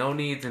 Fucking no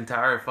needs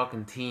entire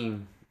fucking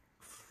team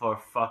for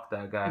fuck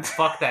that guy.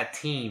 Fuck that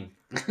team.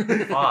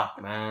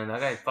 Fuck, man. That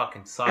guy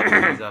fucking sucks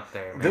when he's up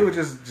there, man. Dude,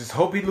 just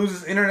hope he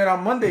loses internet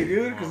on Monday,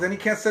 dude, because then he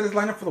can't set his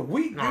lineup for the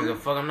week. No, the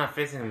fuck, I'm not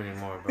facing him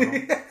anymore,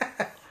 bro.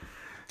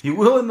 He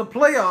will in the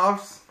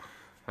playoffs.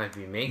 Like, if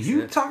he makes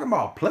You it. talking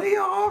about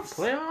playoffs?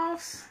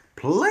 Playoffs?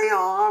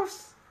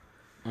 Playoffs?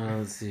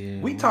 Let's see.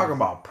 We talking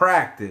about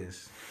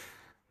practice.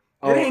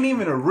 Oh. It ain't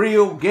even a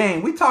real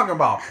game. We talking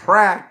about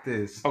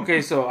practice.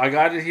 Okay, so I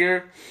got it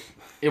here.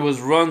 It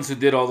was Runs who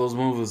did all those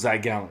moves with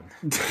Zach Gallen.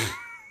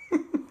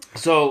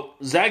 So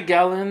Zach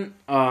Gallen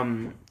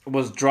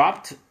was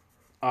dropped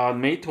on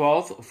May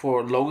 12th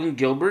for Logan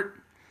Gilbert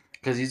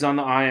because he's on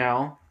the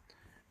IL.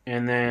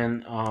 And then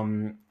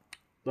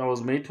that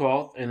was May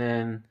 12th. And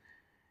then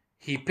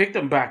he picked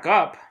him back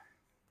up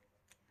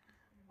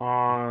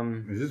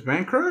on... Is this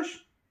Man Crush?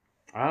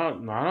 I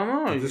don't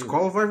know. Does this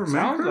qualify for Man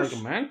Sounds Crush? like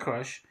a Man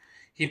Crush.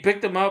 He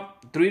picked him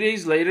up 3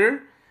 days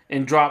later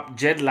and dropped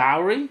Jed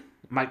Lowry.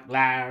 Mike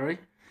Lowry.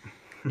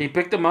 He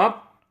picked him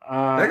up.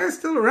 That guy's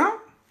still around?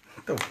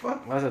 What the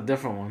fuck? That's a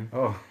different one.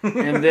 Oh.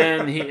 and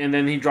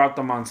then he dropped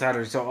them on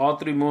Saturday. So all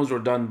three moves were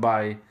done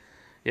by,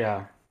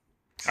 yeah.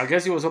 I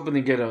guess he was hoping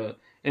to get a.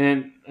 And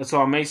then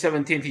so on May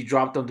 17th he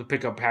dropped them to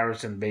pick up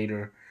Harrison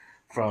Bader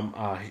from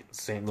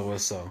St.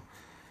 Louis. So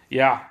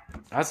yeah,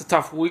 that's a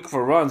tough week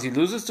for Runs. He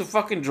loses to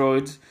fucking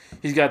Droids.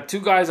 He's got 2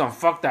 guys on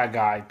fuck that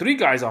guy, 3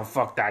 guys on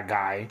fuck that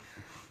guy.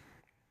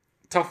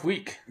 Tough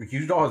week. He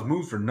used all his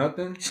moves for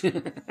nothing.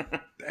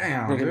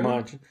 Damn, Pretty dude.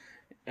 much.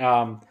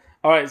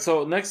 All right,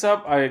 so next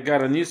up, I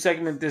got a new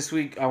segment this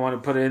week I want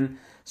to put in.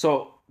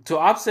 So to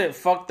offset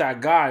fuck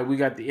that guy, we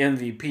got the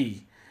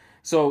MVP.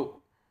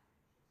 So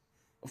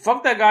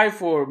fuck that guy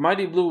for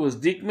Mighty Blue was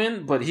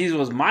Diekman, but he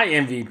was my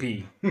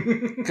MVP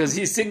because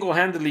he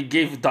single-handedly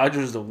gave the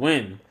Dodgers the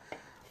win.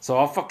 So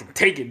I'll fucking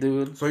take it,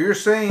 dude. So you're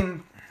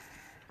saying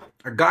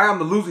a guy on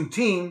the losing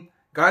team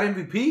got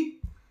MVP?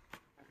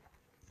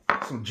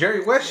 Some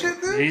Jerry West shit,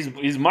 dude?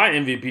 He's my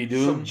MVP,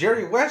 dude. Some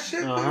Jerry West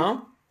shit, dude? Uh-huh.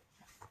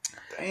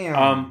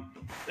 Damn.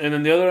 And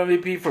then the other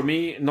MVP for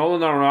me,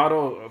 Nolan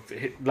Arenado,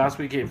 last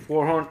week hit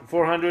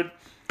 400,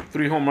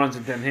 3 home runs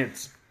and 10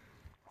 hits.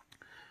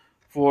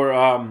 For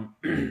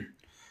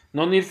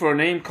No Need for a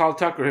Name, Kyle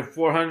Tucker hit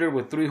 400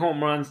 with 3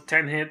 home runs,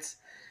 10 hits.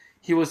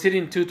 He was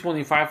hitting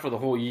 225 for the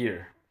whole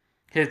year.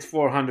 Hits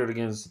 400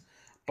 against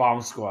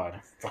Bomb Squad.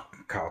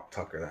 Fucking Kyle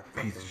Tucker,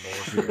 that piece of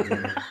shit,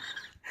 dude.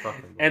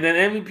 And then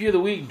MVP of the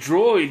week,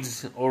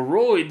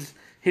 Roids,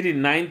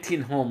 hitting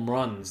 19 home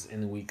runs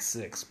in week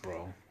 6,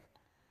 bro.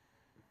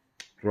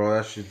 Bro,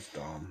 that shit's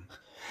dumb.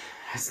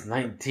 That's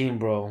 19,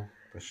 bro.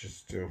 That shit's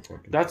still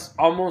fucking That's dumb.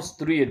 almost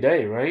 3 a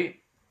day, right?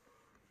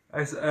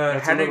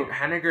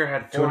 Henniger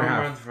had 4 home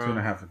runs for him.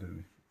 2.5 a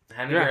day.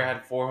 Henniger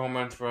had 4 home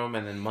runs for him,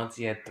 and then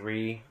Muncy had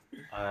 3.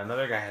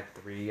 Another guy had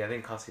 3. I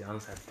think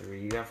Castellanos had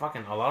 3. Yeah,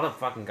 fucking a lot of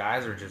fucking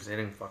guys are just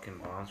hitting fucking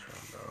bombs for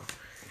him,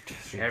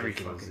 bro. Every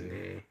ridiculous, fucking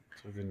dude. day.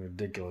 It's fucking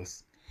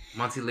ridiculous.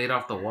 Muncy laid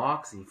off the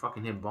walks, he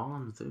fucking hit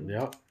bombs, dude.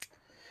 Yep.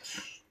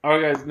 All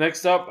right, guys.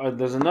 Next up,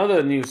 there's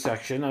another news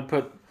section.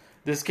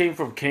 This came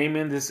from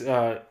Cayman.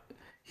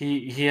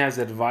 He has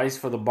advice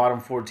for the bottom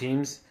 4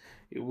 teams.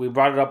 We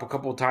brought it up a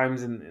couple of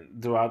times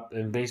throughout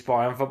in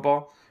baseball and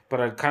football,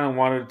 but I kind of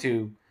wanted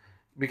to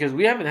because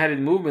we haven't had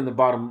any movement in the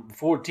bottom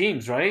 4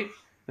 teams, right?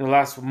 In the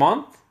last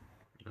month,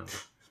 No.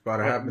 It's about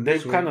to happen.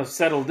 they've kind of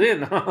settled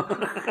in.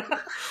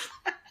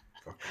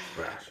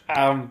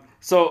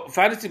 So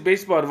fantasy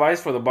baseball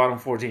advice for the bottom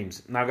 4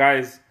 teams. Now,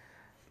 guys,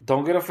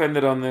 don't get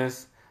offended on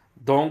this.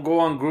 Don't go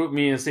on Group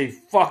Me and say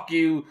fuck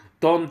you.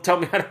 Don't tell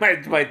me how to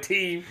manage my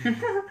team.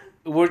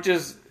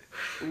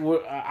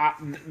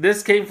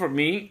 This came from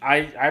me.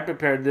 I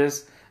prepared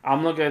this.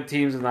 I'm looking at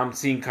teams and I'm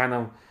seeing kind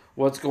of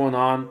what's going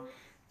on,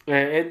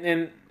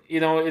 and you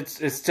know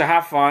it's to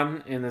have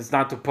fun and it's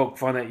not to poke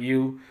fun at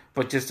you,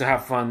 but just to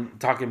have fun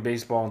talking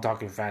baseball and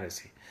talking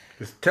fantasy.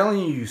 Just telling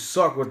you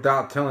suck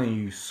without telling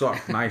you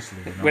suck nicely.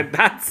 You know? With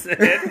that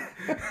said,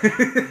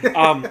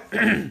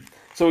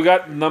 so we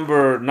got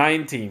number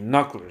 9 team,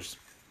 Knucklers.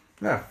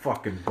 That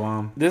fucking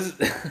bum. This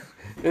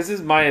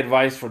is my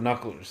advice for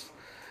Knucklers.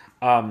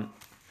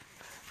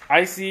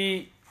 I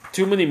see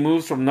too many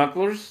moves from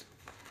Knucklers.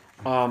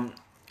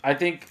 I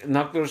think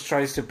Knucklers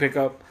tries to pick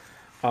up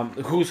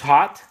who's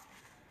hot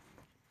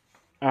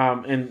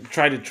and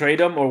try to trade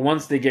them, or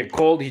once they get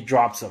cold, he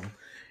drops them.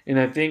 And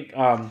I think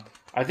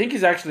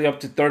he's actually up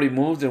to 30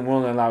 moves and we're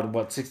only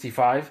allowed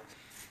 65.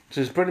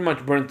 So he's pretty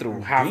much burned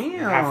through half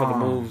of the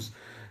moves.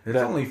 It's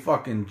only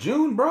fucking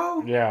June,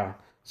 bro. Yeah.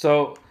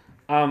 So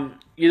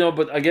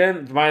but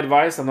again, my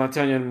advice, I'm not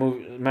telling you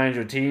to manage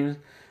your teams.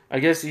 I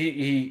guess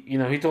he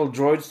told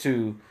Droids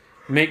to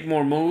make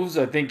more moves.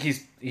 I think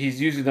he's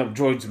using up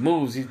Droids'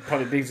 moves. He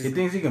probably thinks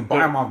he can buy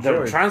them off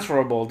they're Droids.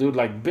 transferable, dude,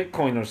 like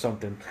Bitcoin or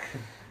something.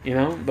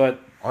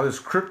 But All this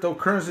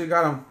cryptocurrency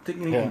got him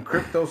thinking he can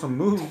crypto some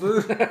moves,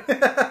 dude.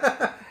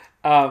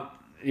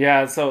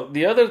 yeah. So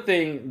the other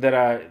thing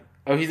that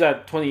he's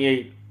at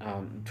 28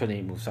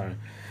 moves. Sorry.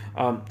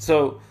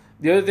 So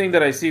the other thing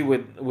that I see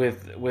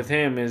with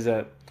him is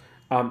that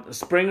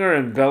Springer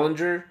and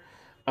Bellinger,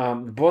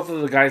 Both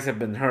of the guys have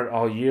been hurt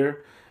all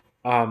year.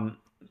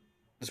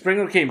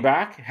 Springer came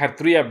back, had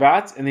 3 at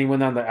bats, and he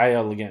went on the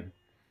IL again.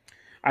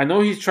 I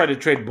know he's trying to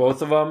trade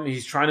both of them.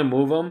 He's trying to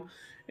move them,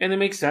 and it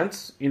makes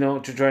sense,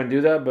 to try and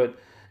do that. But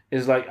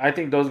it's like I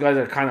think those guys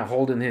are kind of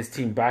holding his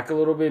team back a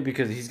little bit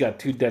because he's got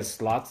 2 dead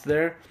slots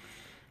there.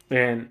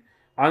 And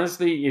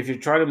honestly, if you're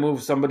trying to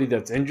move somebody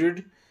that's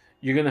injured,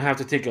 you're gonna have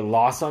to take a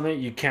loss on it.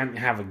 You can't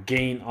have a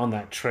gain on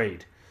that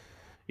trade.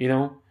 If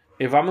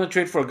I'm gonna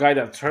trade for a guy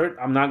that's hurt,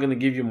 I'm not gonna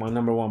give you my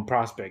number 1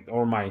 prospect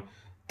or my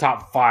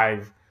top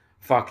 5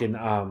 fucking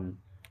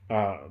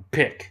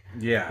pick.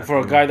 Yeah. For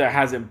a guy that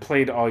hasn't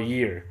played all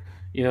year,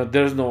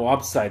 there's no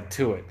upside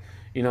to it.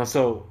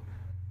 So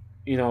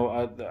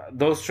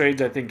those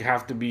trades I think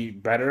have to be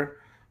better.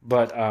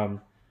 But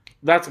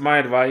that's my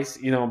advice.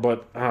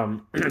 But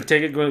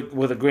take it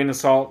with a grain of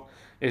salt.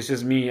 It's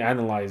just me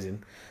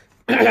analyzing.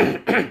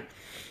 And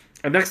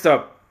next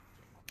up,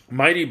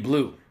 Mighty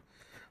Blue.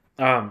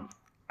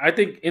 I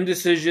think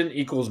indecision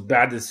equals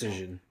bad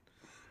decision.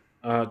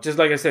 Just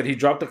like I said, he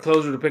dropped the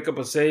closer to pick up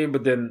a save,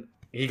 but then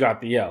he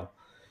got the L.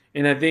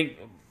 And I think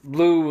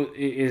Blue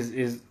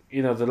is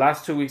the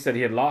last 2 weeks that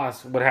he had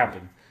lost, what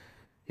happened?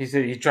 He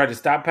said he tried to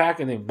stat pack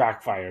and it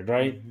backfired,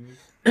 right?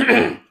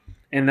 Mm-hmm.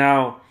 And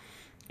now,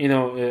 he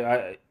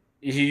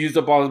used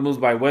up all his moves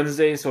by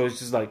Wednesday, so it's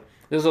just like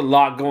there's a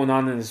lot going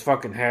on in his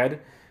fucking head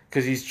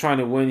because he's trying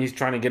to win, he's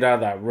trying to get out of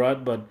that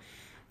rut, but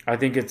I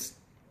think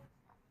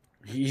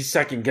he's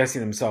second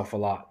guessing himself a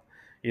lot,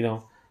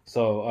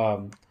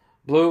 So,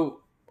 Blue,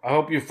 I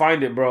hope you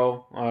find it,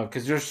 bro,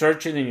 because you're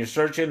searching,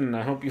 and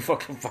I hope you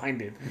fucking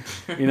find it.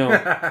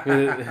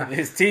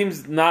 His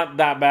team's not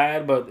that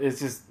bad, but it's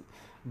just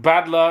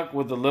bad luck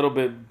with a little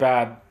bit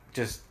bad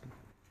just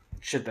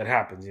shit that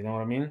happens. You know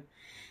what I mean?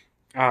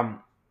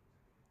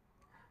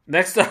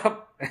 Next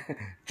up,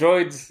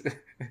 Droids.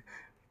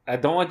 I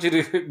don't want you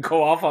to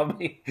go off on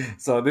me,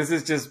 so this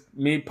is just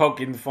me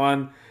poking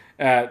fun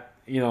at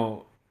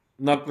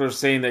Knuckler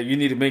saying that you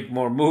need to make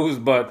more moves,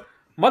 but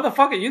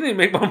motherfucker, you need to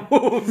make more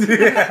moves.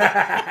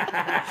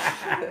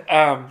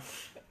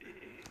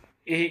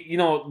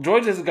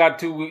 George has got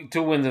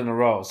two wins in a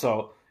row,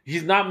 so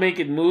he's not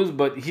making moves,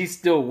 but he's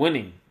still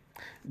winning.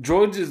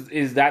 George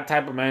is that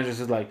type of manager.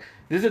 Is like,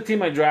 this is a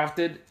team I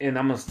drafted, and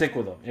I'm gonna stick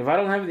with them. If I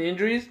don't have any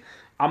injuries,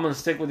 I'm gonna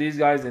stick with these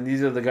guys, and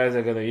these are the guys that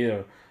are gonna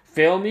either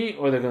fail me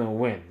or they're gonna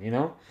win.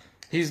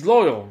 He's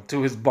loyal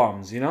to his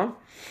bums.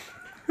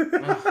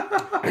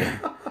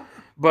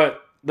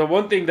 But the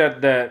one thing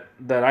that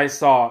I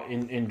saw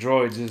in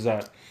Droids is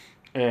that,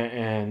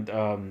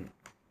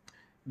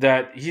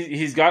 that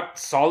he's got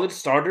solid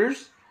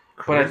starters,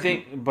 but I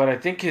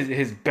think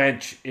his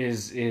bench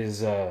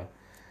is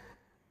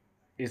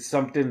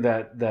something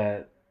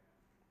that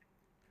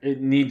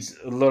it needs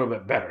a little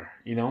bit better,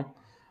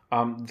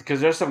 because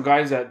there's some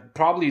guys that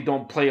probably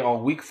don't play all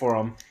week for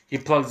him. He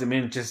plugs them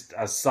in just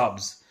as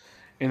subs,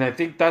 and I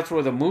think that's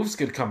where the moves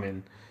could come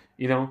in.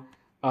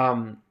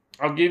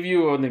 I'll give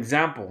you an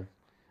example.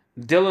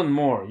 Dylan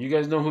Moore. You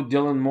guys know who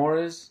Dylan Moore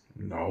is?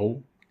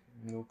 No.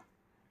 Nope.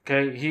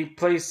 Okay, he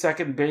plays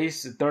second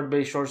base, third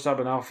base, shortstop,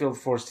 and outfield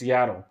for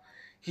Seattle.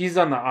 He's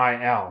on the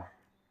IL.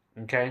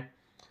 Okay?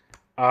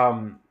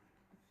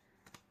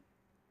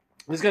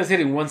 This guy's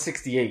hitting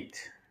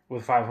 168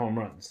 with 5 home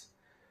runs.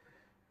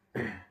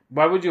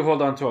 Why would you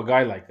hold on to a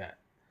guy like that?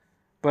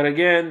 But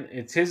again,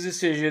 it's his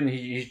decision.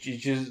 He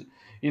just,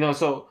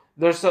 so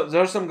there's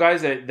some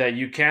guys that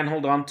you can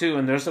hold on to,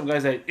 and there's some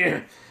guys that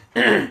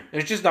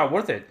it's just not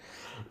worth it.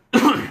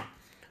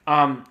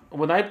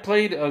 When I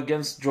played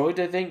against Droid,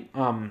 I think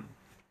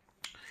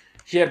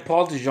he had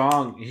Paul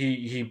DeJong.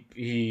 He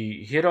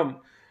hit him.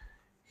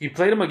 He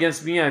played him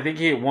against me. I think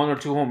he hit 1 or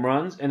 2 home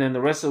runs, and then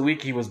the rest of the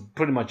week he was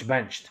pretty much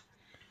benched.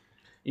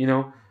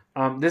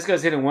 This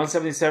guy's hitting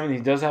 177. He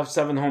does have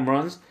 7 home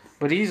runs,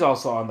 but he's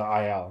also on the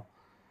IL.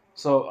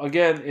 So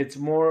again, it's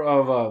more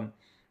of a,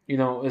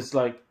 it's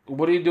like,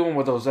 what are you doing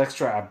with those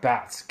extra at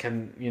bats?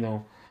 Can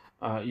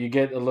you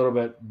get a little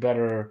bit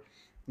better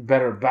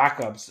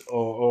backups,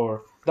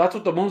 or that's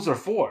what the moves are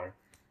for.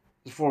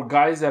 It's for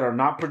guys that are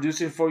not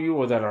producing for you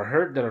or that are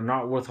hurt, that are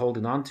not worth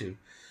holding on to.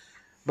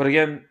 But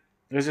again,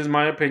 this is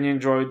my opinion,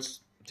 Droids.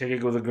 Take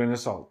it with a grain of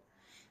salt.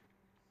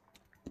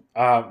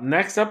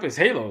 Next up is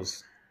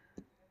Halos.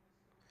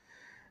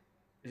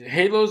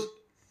 Halos,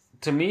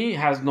 to me,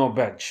 has no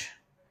bench.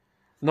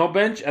 No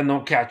bench and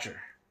no catcher.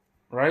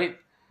 Right?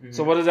 Mm-hmm.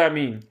 So what does that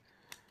mean?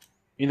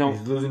 He's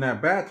losing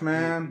at bats,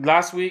 man.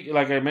 Last week,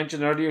 like I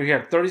mentioned earlier, he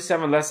had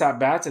 37 less at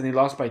bats and he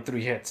lost by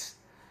 3 hits.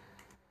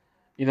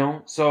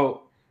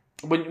 So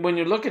when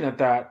you're looking at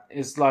that,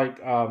 it's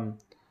like,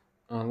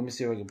 let me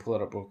see if I can pull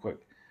it up real quick.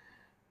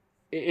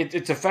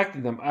 It's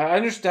affecting them. I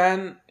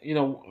understand.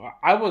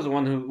 I was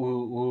one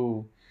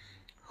who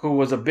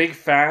was a big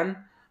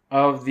fan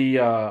of the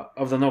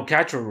no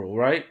catcher rule,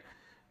 right?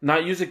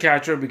 Not use a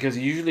catcher because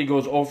he usually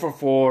goes 0 for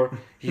 4.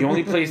 He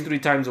only plays 3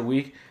 times a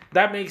week.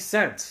 That makes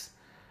sense.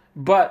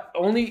 But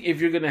only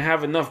if you're going to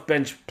have enough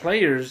bench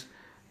players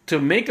to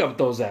make up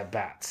those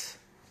at-bats.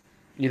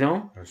 You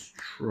know? That's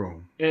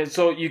true. And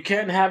so you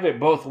can't have it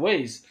both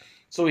ways.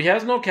 So he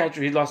has no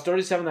catcher. He lost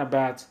 37 at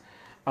bats.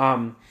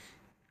 You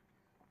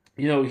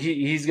know,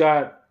 he's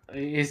got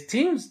his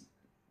team's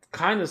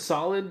kind of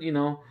solid, you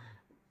know.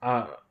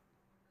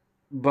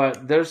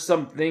 But there's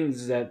some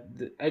things that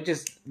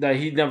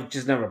he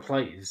never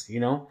plays, you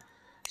know.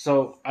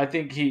 So I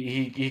think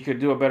he could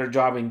do a better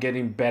job in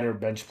getting better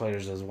bench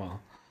players as well,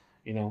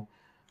 you know.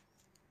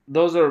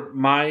 Those are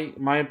my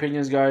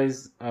opinions,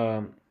 guys.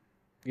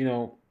 You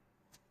know,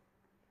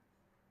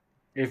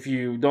 if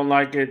you don't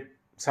like it,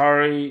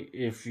 sorry.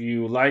 If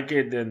you like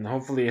it, then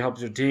hopefully it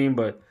helps your team.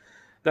 But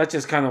that's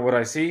just kind of what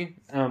I see.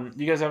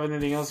 You guys have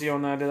anything else you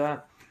want to add to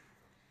that?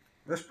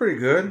 That's pretty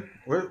good.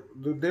 What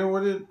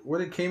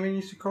did Cayman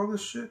used to call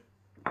this shit?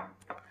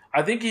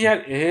 I think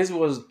his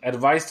was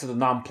advice to the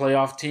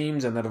non-playoff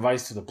teams and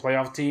advice to the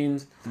playoff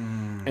teams,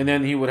 and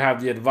then he would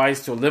have the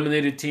advice to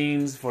eliminated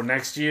teams for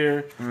next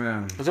year.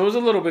 Yeah. So it was a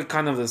little bit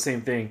kind of the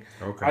same thing.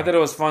 Okay. I thought it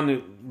was fun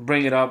to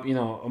bring it up, you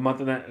know, a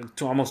month and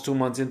almost 2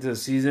 months into the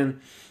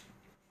season,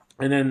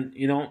 and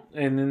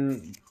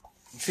then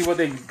see what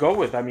they go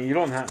with. I mean, you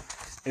don't have.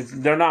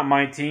 They're not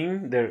my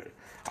team. They're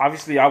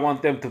obviously I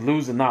want them to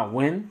lose and not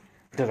win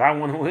because I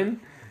want to win,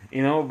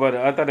 you know. But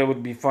I thought it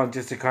would be fun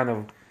just to kind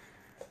of.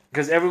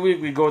 Because every week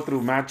we go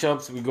through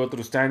matchups, we go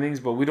through standings,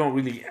 but we don't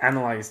really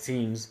analyze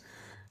teams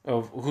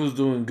of who's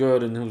doing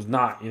good and who's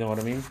not. You know what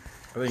I mean?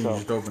 I think you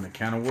just open a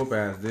can of whoop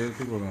ass, dude.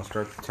 People are gonna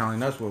start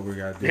telling us what we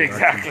gotta do.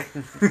 Exactly.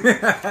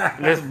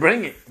 Let's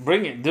bring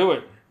it, do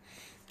it.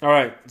 All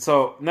right.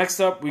 So next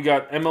up, we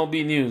got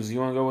MLB news. You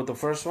want to go with the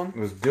first one?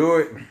 Let's do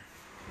it.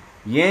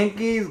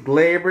 Yankees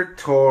Gleyber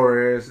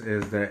Torres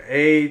is the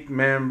 8th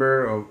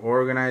member of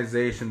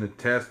organization to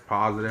test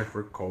positive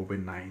for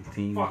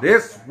COVID-19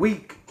 this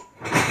week.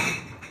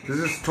 This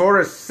is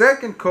Torres'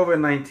 second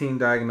COVID-19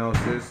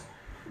 diagnosis.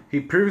 He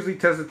previously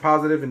tested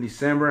positive in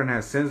December and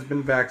has since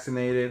been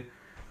vaccinated.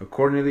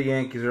 According to the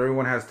Yankees,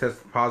 everyone has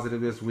tested positive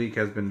this week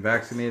has been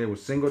vaccinated with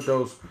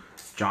single-dose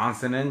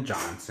Johnson &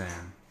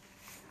 Johnson.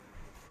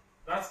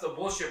 That's the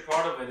bullshit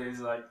part of it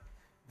is like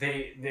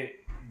they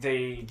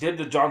did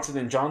the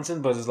Johnson &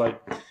 Johnson, but it's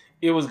like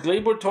it was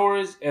Gleyber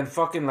Torres and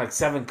fucking like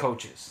 7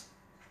 coaches.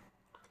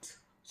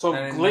 So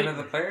none of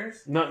the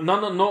players?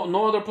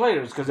 No other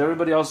players because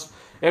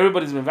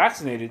everybody's been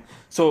vaccinated.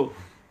 So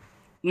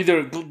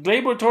either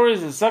Gleyber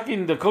Torres is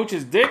sucking the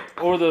coach's dick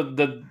or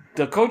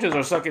the coaches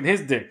are sucking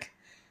his dick.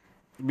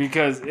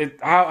 Because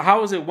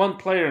how is it 1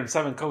 player and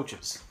 7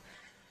 coaches?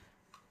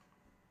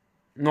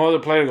 No other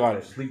player got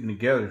it. Sleeping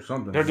together or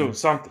something. They're doing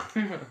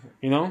something.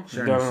 You know?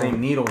 Sharing the same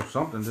needle or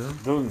something,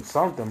 dude. Doing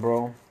something,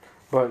 bro.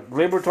 But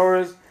Gleyber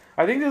Torres,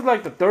 I think this is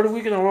like the 3rd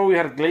week in a row we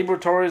had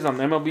Gleyber Torres on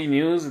MLB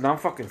News, and I'm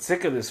fucking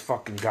sick of this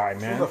fucking guy,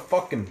 man. He's a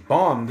fucking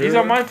bum, dude. He's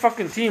on my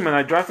fucking team, and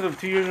I drafted him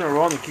 2 years in a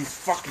row, and he keeps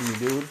fucking me,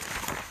 dude.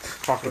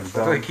 Fucking That's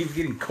bum. why he keeps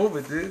getting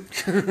COVID, dude.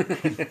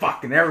 He's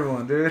fucking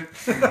everyone, dude.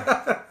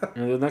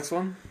 And the next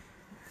one?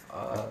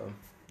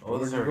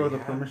 Where's already go the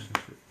happened. permission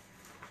shit?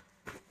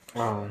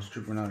 It's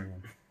tripping out again.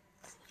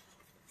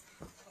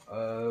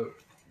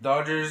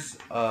 Dodgers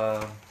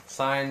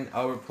signed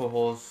Albert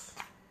Pujols.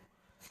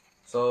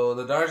 So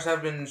the Dodgers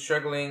have been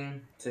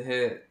struggling to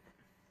hit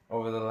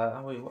over the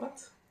last. Wait,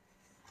 what?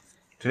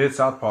 To hit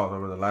southpaws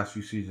over the last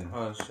few seasons.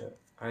 Oh shit!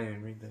 I didn't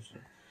even read that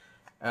shit.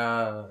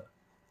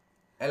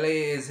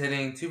 LA is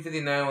hitting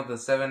 259 with a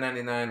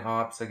 799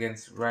 ops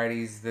against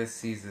righties this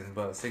season,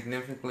 but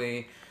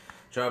significantly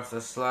drops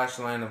a slash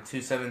line of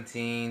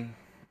 217,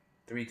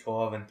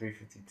 312, and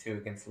 352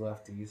 against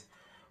lefties.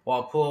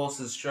 While Pujols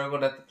has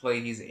struggled at the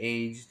plate, he's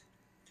aged.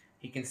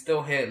 He can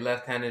still hit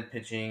left-handed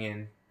pitching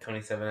in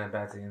 27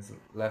 at-bats against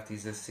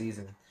lefties this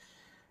season.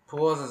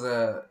 Pujols has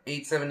a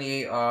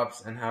 878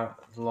 ops and have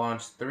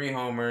launched 3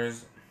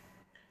 homers.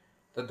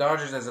 The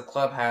Dodgers as a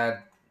club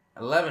had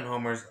 11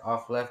 homers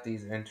off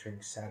lefties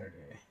entering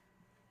Saturday.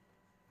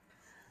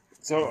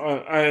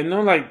 So I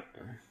know, like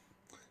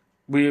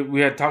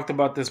we had talked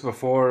about this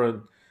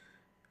before.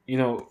 You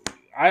know,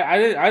 I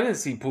didn't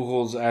see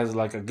Pujols as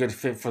like a good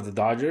fit for the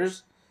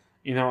Dodgers.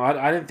 You know,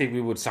 I didn't think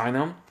we would sign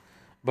him,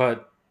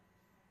 but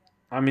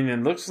I mean,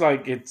 it looks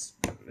like it's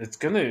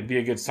gonna be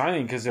a good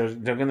signing because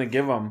they're gonna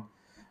give him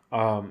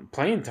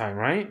playing time,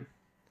 right?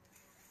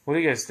 What do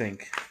you guys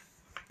think?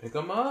 Pick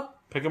him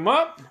up. Pick him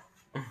up.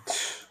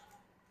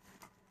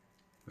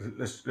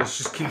 Let's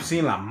just keep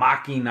seeing La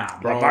Máquina,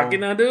 bro. La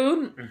Máquina,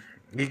 dude.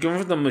 He's going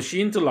from the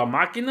machine to La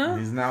Máquina.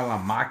 He's now La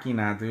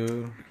Máquina,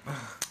 dude.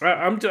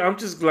 I'm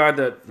just glad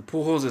that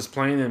Pujols is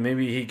playing and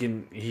maybe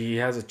he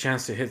has a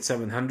chance to hit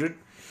 700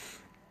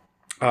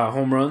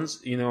 home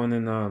runs. You know, and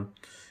then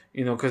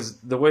you know, because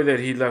the way that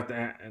he left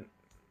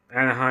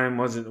Anaheim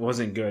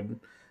wasn't good.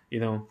 You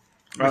know,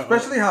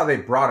 especially how they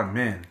brought him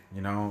in.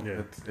 You know,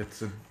 Yeah.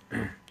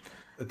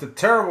 it's a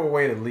terrible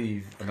way to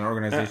leave an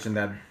organization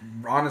that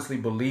honestly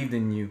believed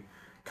in you,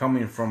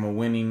 coming from a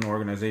winning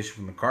organization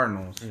from the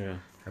Cardinals. Yeah.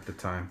 At the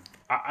time,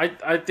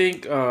 I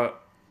think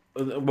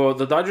well,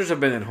 the Dodgers have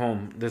been at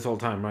home this whole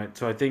time, right?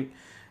 So I think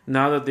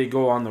now that they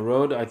go on the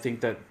road, I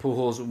think that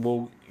Pujols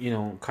will, you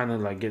know, kind of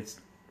like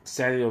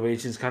standing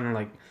ovations, kind of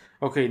like,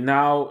 okay,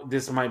 now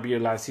this might be your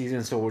last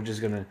season, so we're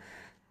just gonna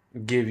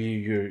give you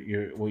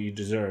your what you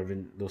deserve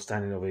in those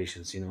standing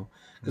ovations, you know.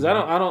 Because I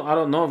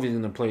don't know if he's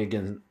gonna play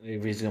again,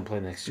 if he's gonna play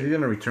next year. He's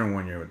gonna return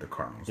 1 year with the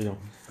Cardinals, You know,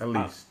 at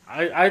least.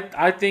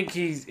 I think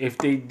if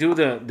they do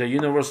the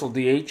universal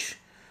DH,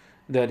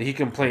 that he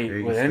can play Yeah,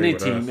 he with can any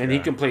stay with team, us, and he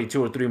yeah. can play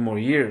 2 or 3 more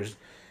years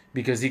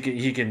because he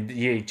can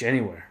DH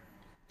anywhere.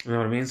 You know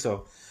what I mean?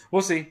 So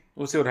we'll see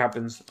what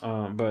happens.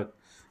 But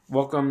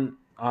welcome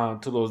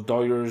to los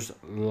Dodgers,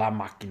 La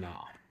Máquina.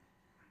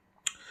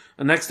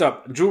 Next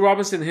up, Drew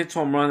Robinson hits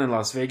home run in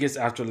Las Vegas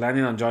after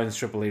landing on Giants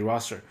AAA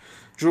roster.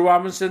 Drew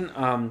Robinson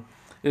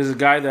is a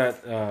guy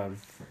that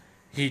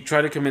he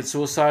tried to commit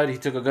suicide. He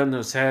took a gun to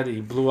his head. He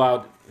blew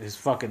out his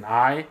fucking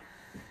eye.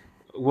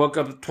 Woke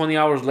up 20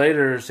 hours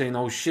later saying,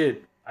 "Oh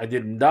shit, I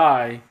didn't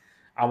die.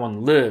 I want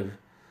to live."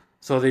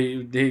 So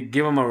they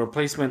give him a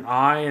replacement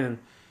eye, and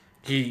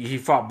he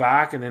fought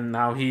back, and then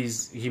now he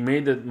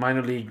made the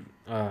minor league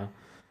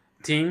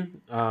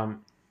team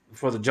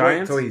for the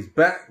Giants. Wait till he's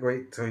back.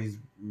 So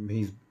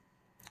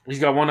He's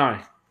got one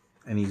eye.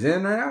 and he's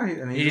in right now.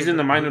 And He's in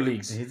the minor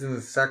leagues. He's in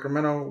the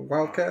Sacramento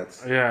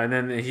Wildcats. Yeah, and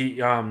then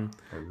he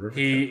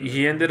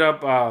ended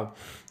up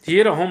he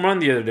hit a home run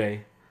the other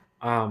day.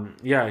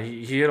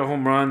 He hit a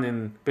home run,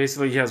 and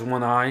basically he has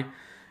one eye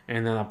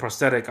and then a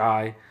prosthetic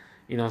eye.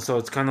 You know, so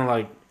it's kind of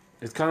like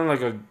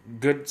a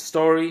good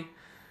story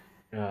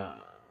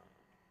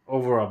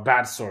over a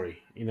bad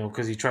story. You know,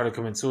 because he tried to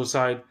commit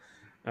suicide.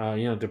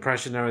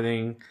 Depression and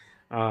everything.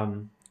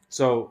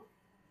 So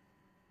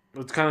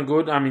it's kind of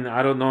good. I mean,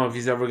 I don't know if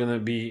he's ever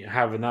gonna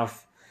have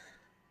enough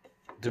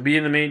to be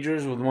in the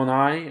majors with one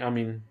eye. I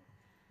mean,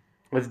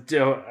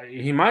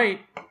 he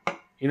might.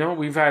 You know,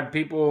 we've had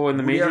people in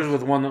the majors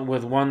with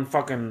one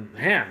fucking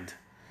hand.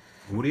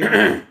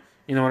 Urias?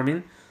 You know what I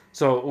mean?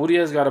 So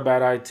Urias got a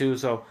bad eye too.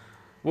 So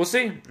we'll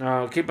see.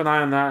 Keep an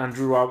eye on that.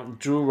 And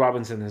Drew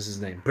Robinson is his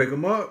name. Pick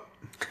him up.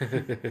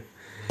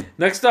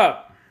 Next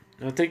up,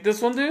 I'll take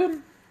this one,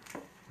 dude.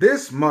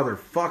 This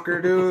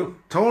motherfucker, dude.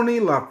 Tony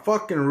La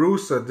fucking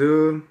Russa,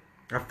 dude.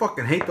 I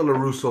fucking hate the La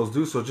Russos,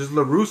 dude. So just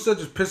La Russa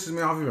just pisses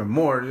me off even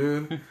more,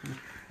 dude.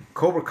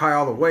 Cobra Kai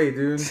all the way,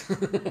 dude.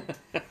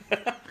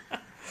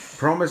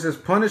 Promises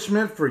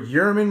punishment for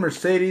Yermin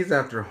Mercedes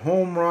after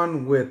home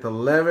run with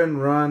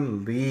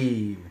 11-run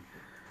lead.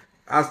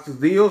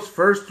 Astudillo's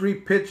first 3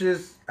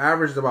 pitches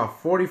averaged about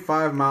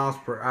 45 miles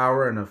per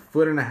hour and 1.5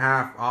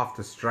 feet off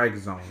the strike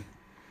zone.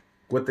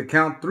 With the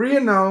count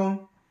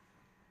 3-0,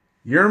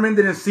 Yermin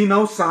didn't see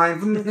no sign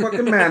from the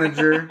fucking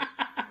manager.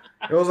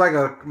 It was like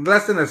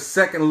less than a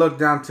second look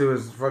down to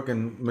his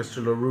fucking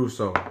Mr.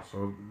 LaRusso.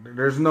 So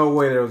there's no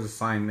way there was a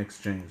sign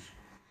exchange.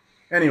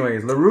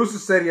 Anyways, LaRusso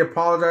said he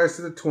apologized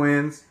to the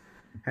Twins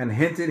and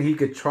hinted he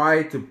could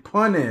try to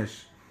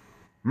punish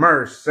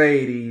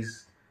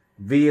Mercedes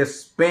via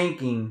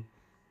spanking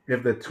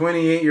if the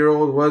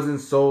 28-year-old wasn't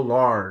so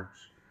large.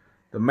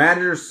 The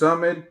manager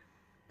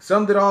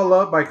summed it all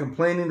up by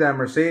complaining that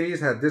Mercedes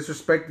had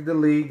disrespected the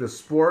league, the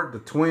sport, the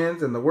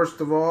Twins, and the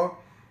worst of all,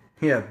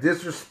 he had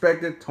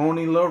disrespected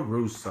Tony La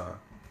Russa.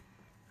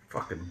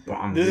 Fucking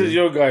bomb. This is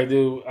your guy,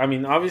 dude. I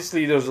mean,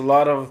 obviously there's a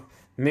lot of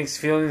mixed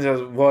feelings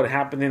as what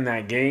happened in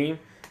that game,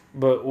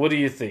 but what do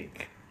you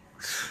think?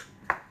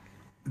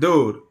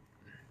 Dude.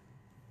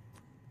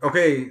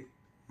 Okay,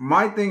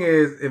 my thing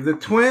is, if the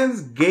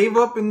Twins gave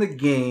up in the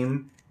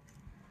game,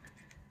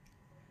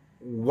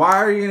 why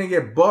are you going to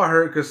get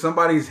butthurt because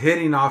somebody's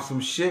hitting off some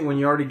shit when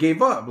you already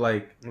gave up?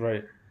 Like,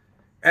 right.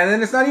 And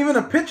then it's not even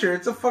a pitcher,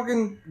 it's a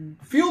fucking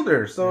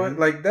fielder. So,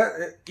 like,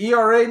 that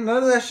ERA,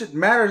 none of that shit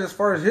matters as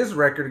far as his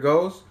record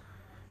goes.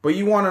 But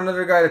you want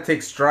another guy to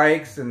take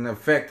strikes and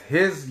affect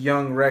his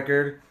young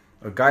record.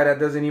 A guy that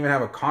doesn't even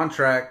have a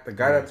contract. A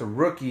guy that's a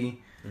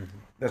rookie.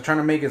 That's trying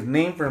to make his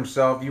name for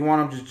himself. You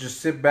want him to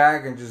just sit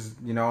back and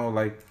just,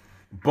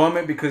 bum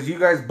it because you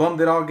guys bummed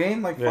it all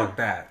game? Like, fuck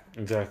that.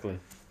 Exactly.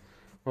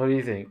 What do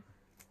you think?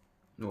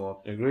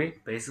 Well, agree?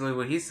 Basically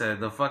what he said.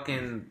 The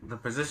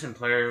position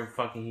player,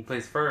 he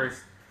plays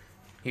first.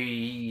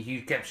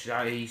 He kept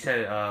shot. He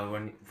said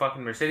when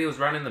fucking Mercedes was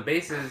running the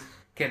bases,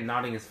 kept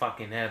nodding his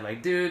fucking head.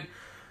 Like, dude,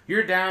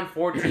 you're down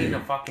 14 to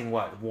fucking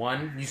what?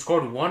 1? You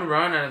scored 1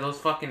 run out of those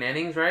fucking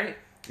innings, right?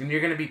 And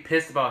you're going to be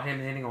pissed about him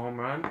hitting a home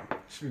run?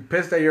 Should be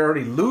pissed that you're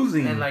already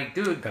losing. And like,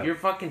 dude, your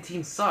fucking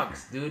team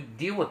sucks, dude.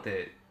 Deal with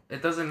it.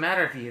 It doesn't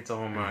matter if he hits a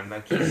home run.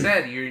 Like he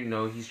said,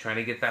 he's trying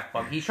to get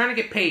he's trying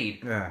to get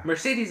paid. Yeah.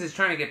 Mercedes is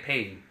trying to get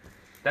paid.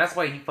 That's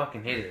why he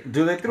fucking hit it.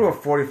 Dude, they threw a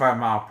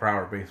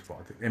 45-mile-per-hour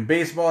baseball. In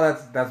baseball,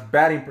 that's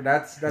batting.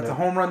 That's a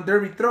home run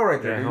derby throw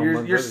right there.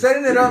 Yeah, you're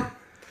setting it up.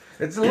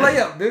 It's a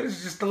layup, dude.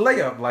 It's just a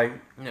layup. Like,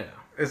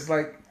 it's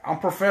like I'm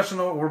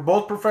professional. We're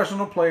both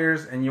professional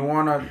players, and you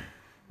want to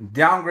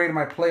downgrade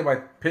my play by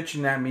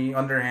pitching at me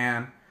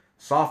underhand,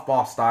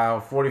 softball style,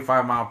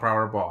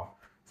 45-mile-per-hour ball.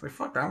 It's like,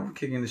 fuck that. I'm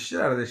kicking the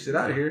shit out of this shit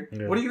out of here.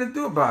 Yeah. What are you gonna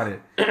do about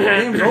it? The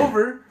game's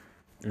over.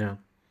 Yeah.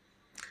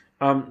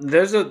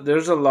 There's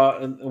a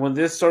lot. When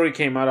this story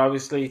came out,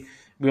 obviously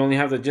we only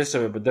have the gist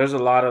of it, but there's a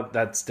lot of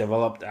that's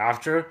developed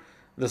after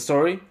the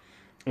story.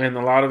 and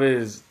a lot of it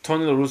is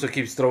Tony La Russa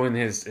keeps throwing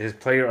his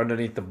player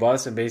underneath the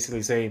bus and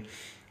basically saying,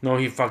 "No,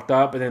 he fucked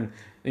up," and then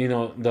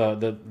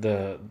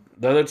the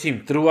other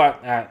team threw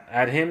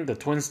at him. The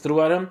Twins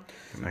threw at him,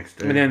 Next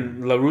day. and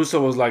then La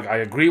Russa was like, "I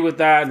agree with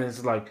that," and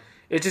it's like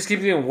it just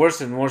keeps getting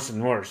worse and worse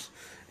and worse.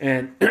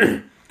 And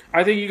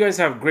I think you guys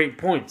have great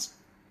points.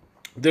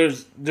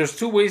 There's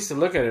two ways to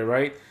look at it,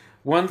 right?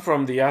 One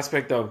from the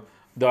aspect of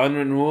the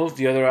unwritten rules,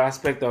 the other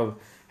aspect of,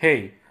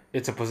 hey,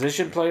 it's a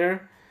position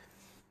player.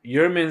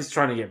 Yerman's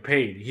trying to get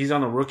paid. He's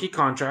on a rookie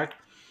contract,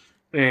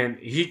 and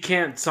he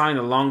can't sign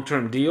a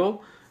long-term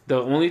deal.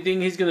 The only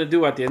thing he's going to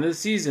do at the end of the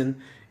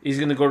season is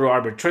going to go to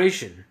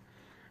arbitration.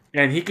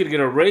 And he could get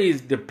a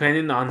raise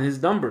depending on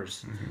his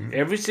numbers. Mm-hmm.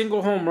 Every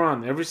single home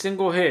run, every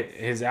single hit,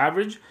 his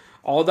average,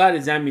 all that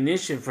is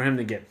ammunition for him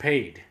to get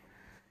paid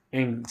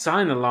and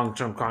sign a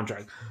long-term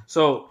contract.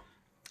 So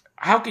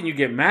how can you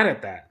get mad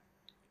at that?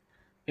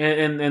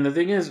 And the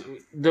thing is,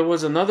 there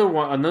was another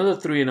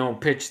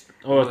 3-0 pitch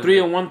or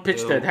 3-1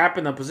 pitch that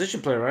happened a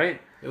position player,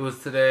 right? It was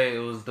today. It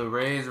was the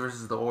Rays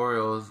versus the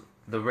Orioles.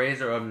 The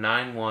Rays are up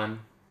 9-1,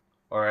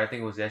 or I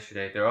think it was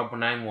yesterday. They're up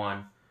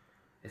 9-1.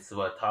 It's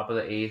top of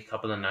the 8th,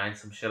 top of the 9th,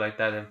 some shit like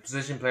that. The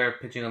position player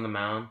pitching on the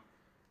mound.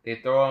 They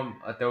throw him.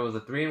 There was a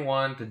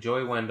 3-1 to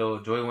Joey Wendell.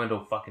 Joey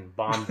Wendell fucking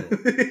bombs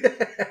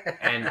it.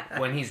 And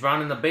when he's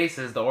rounding the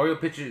bases, the Oriole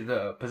pitcher,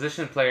 the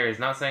position player, is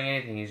not saying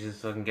anything. He's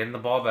just fucking getting the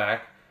ball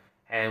back.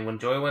 And when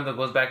Joey Wendell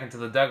goes back into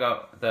the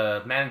dugout,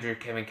 the manager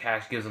Kevin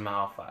Cash gives him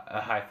a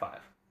high five.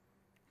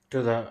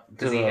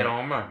 Because he hit a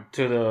home run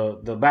to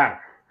the batter.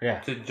 Yeah.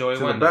 To Joey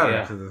to Wendell. The batter,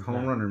 yeah. to the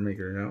home runner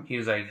maker. Yeah. He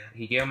was like,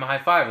 he gave him a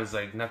high five. It was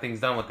like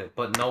nothing's done with it,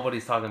 but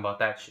nobody's talking about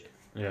that shit.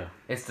 Yeah.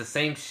 It's the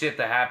same shit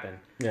that happened.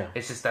 Yeah.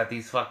 It's just that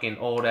these fucking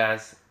old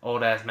ass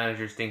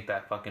managers think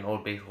that fucking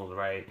old baseball's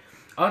right.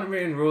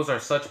 Unwritten rules are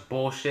such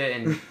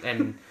bullshit,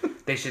 and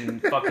they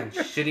shouldn't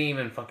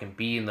even fucking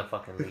be in the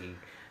fucking league,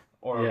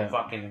 or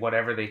fucking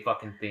whatever they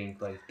fucking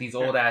think. Like these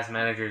old ass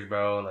managers,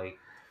 bro. Like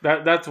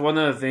that's one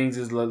of the things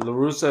is La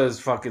Russa is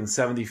fucking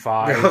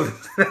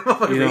 75.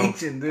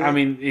 Ancient, dude. I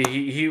mean,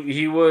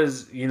 he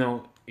was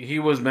he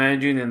was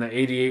managing in the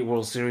 '88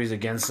 World Series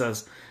against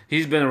us.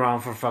 He's been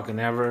around for fucking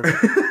ever.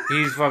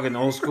 He's fucking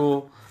old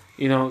school,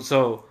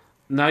 So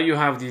now you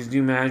have these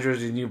new managers,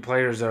 these new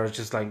players that are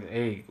just like,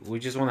 hey, we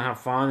just want to have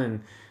fun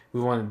and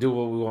we want to do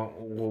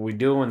what we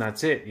do, and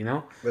that's it,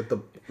 Let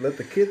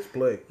the kids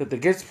play. Let the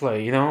kids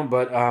play,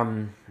 But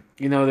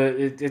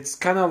it's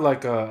kind of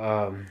like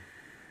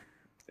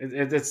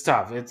it's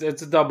tough.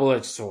 It's a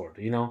double-edged sword,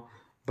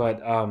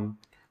 But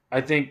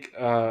I think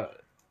at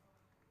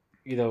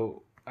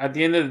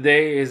the end of the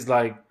day is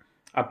like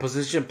a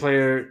position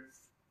player.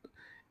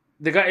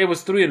 The guy, it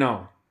was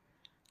 3-0.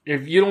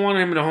 If you don't want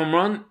him in a home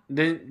run,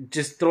 then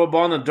just throw a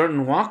ball in the dirt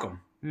and walk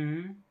him.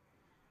 Mm-hmm.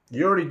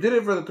 You already did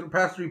it for the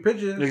past 3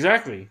 pitches.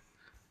 Exactly.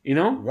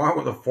 Why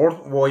with the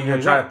fourth? Well, you're going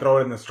to try to throw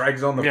it in the strike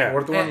zone, the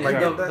fourth one? And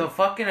like the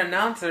fucking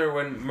announcer,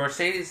 when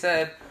Mercedes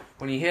said,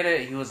 when he hit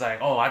it, he was like,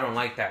 oh, I don't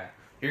like that.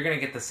 You're going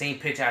to get the same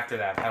pitch after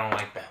that. I don't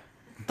like that.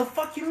 The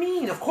fuck you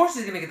mean? Of course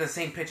he's gonna get the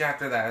same pitch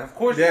after that. Of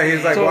course. Yeah,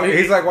 he's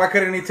like, why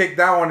couldn't he take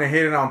that one and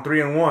hit it on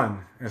 3-1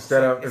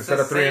 instead of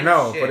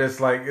 3-0? But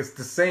it's like it's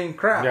the same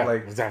crap. Yeah,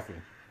 like exactly.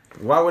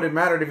 Why would it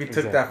matter if he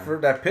took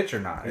that pitch or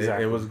not?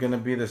 Exactly. It was gonna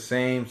be the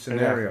same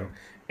scenario.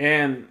 Exactly.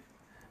 And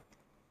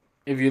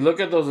if you look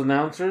at those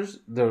announcers,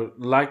 they're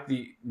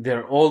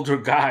older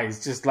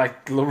guys, just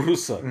like La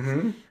Russa.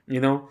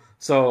 Mm-hmm.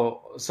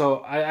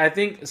 So I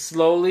think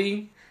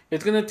slowly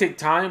it's gonna take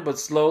time, but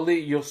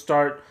slowly you'll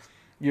start.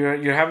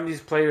 You're having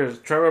these players,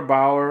 Trevor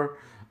Bauer.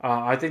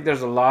 I think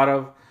there's a lot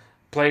of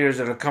players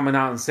that are coming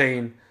out and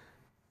saying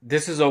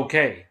this is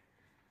okay.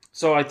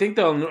 So I think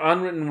the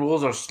unwritten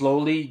rules are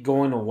slowly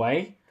going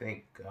away.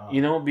 Thank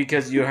God.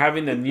 Because you're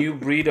having a new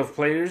breed of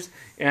players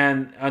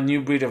and a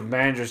new breed of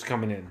managers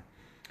coming in.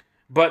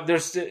 But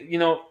there's still,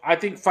 I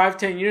think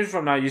 5-10 years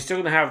from now, you're still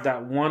going to have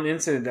that one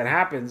incident that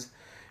happens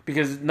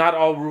because not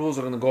all rules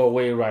are going to go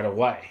away right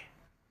away.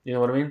 You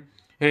know what I mean?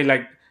 Hey,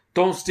 like,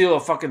 don't steal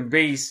a fucking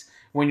base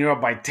when you're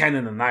up by 10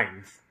 in the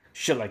 9th.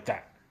 Shit like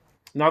that.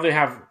 Now they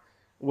have,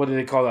 what do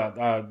they call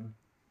that?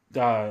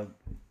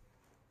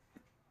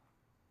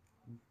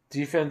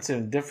 Defensive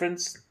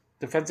indifference.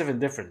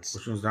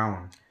 Which one's that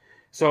one?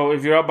 So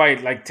if you're up by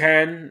like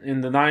 10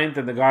 in the 9th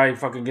and the guy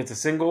fucking gets a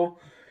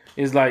single,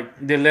 it's like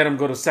they let him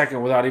go to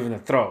second without even a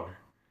throw.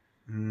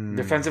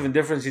 Defensive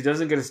indifference, he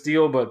doesn't get a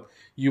steal, but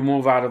you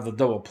move out of the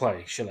double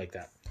play. Shit like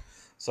that.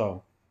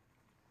 So,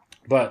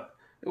 but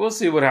we'll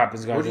see what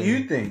happens, guys. What do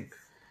you think?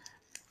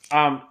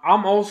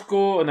 I'm old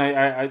school, and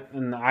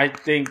I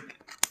think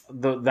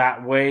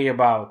that way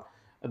about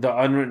the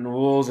unwritten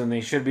rules, and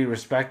they should be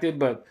respected.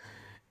 But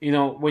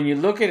when you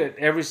look at it,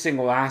 every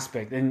single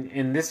aspect,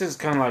 and this is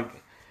kind of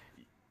like,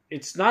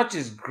 it's not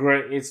just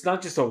gray. It's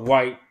not just a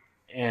white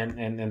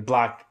and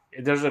black.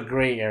 There's a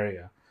gray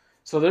area.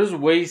 So there's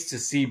ways to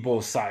see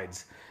both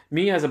sides.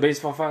 Me as a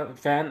baseball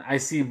fan, I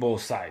see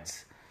both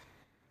sides.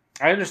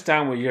 I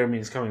understand where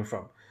Yermin's coming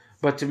from,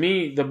 but to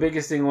me, the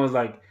biggest thing was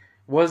like,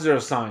 was there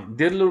a sign?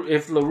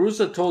 If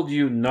LaRussa told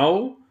you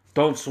no,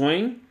 don't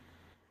swing,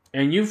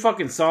 and you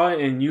fucking saw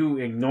it and you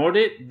ignored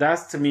it,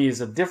 that's to me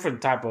is a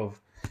different type of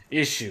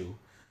issue.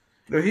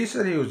 He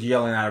said he was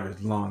yelling out of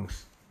his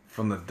lungs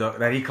from the duck.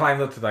 That he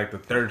climbed up to like the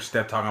third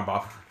step, talking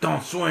about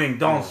 "Don't swing,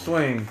 don't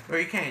swing." Bro,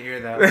 you can't hear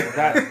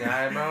that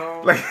guy,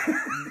 bro. Like,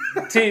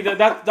 See,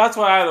 that's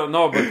why I don't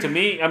know. But to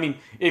me, I mean,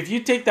 if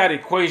you take that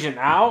equation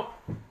out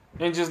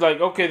and just like,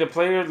 okay, the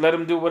player, let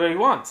him do whatever he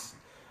wants.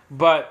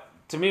 But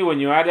to me, when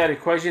you add that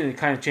equation, it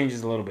kind of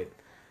changes a little bit,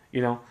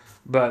 you know.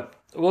 But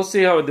we'll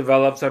see how it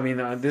develops. I mean,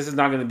 this is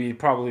not going to be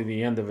probably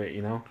the end of it,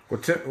 you know.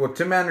 well,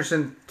 Tim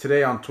Anderson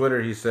today on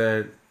Twitter, he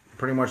said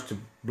pretty much to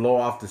blow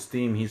off the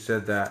steam. He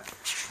said that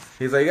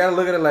he's like, you gotta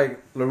look at it like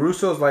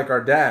LaRusso's like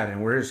our dad,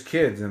 and we're his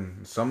kids,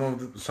 and some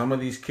of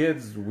these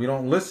kids we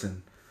don't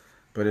listen.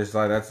 But it's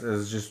like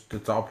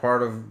it's all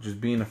part of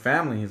just being a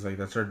family. He's like,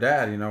 that's our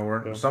dad, you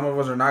know. Some of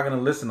us are not gonna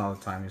listen all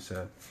the time. He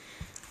said.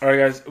 All right,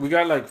 guys, we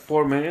got like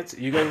 4 minutes.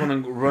 You guys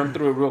want to run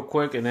through it real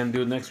quick and then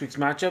do next week's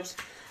matchups,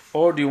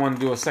 or do you want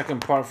to do a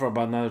second part for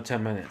about another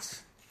 10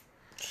 minutes?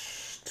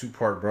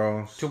 2-part,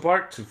 bro.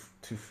 2-part. Two.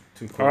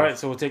 All right,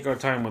 so we'll take our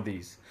time with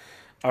these.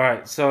 All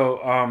right,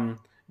 so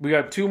we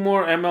got 2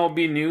 more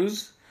MLB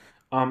news.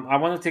 I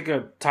want to take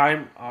our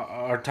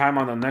time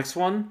on the next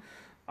one,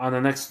 on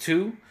the next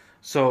 2.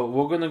 So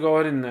we're gonna go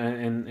ahead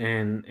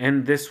and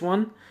end this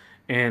one,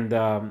 and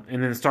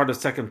then start the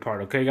second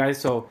part. Okay, guys.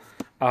 So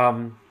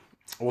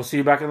we'll see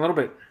you back in a little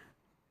bit.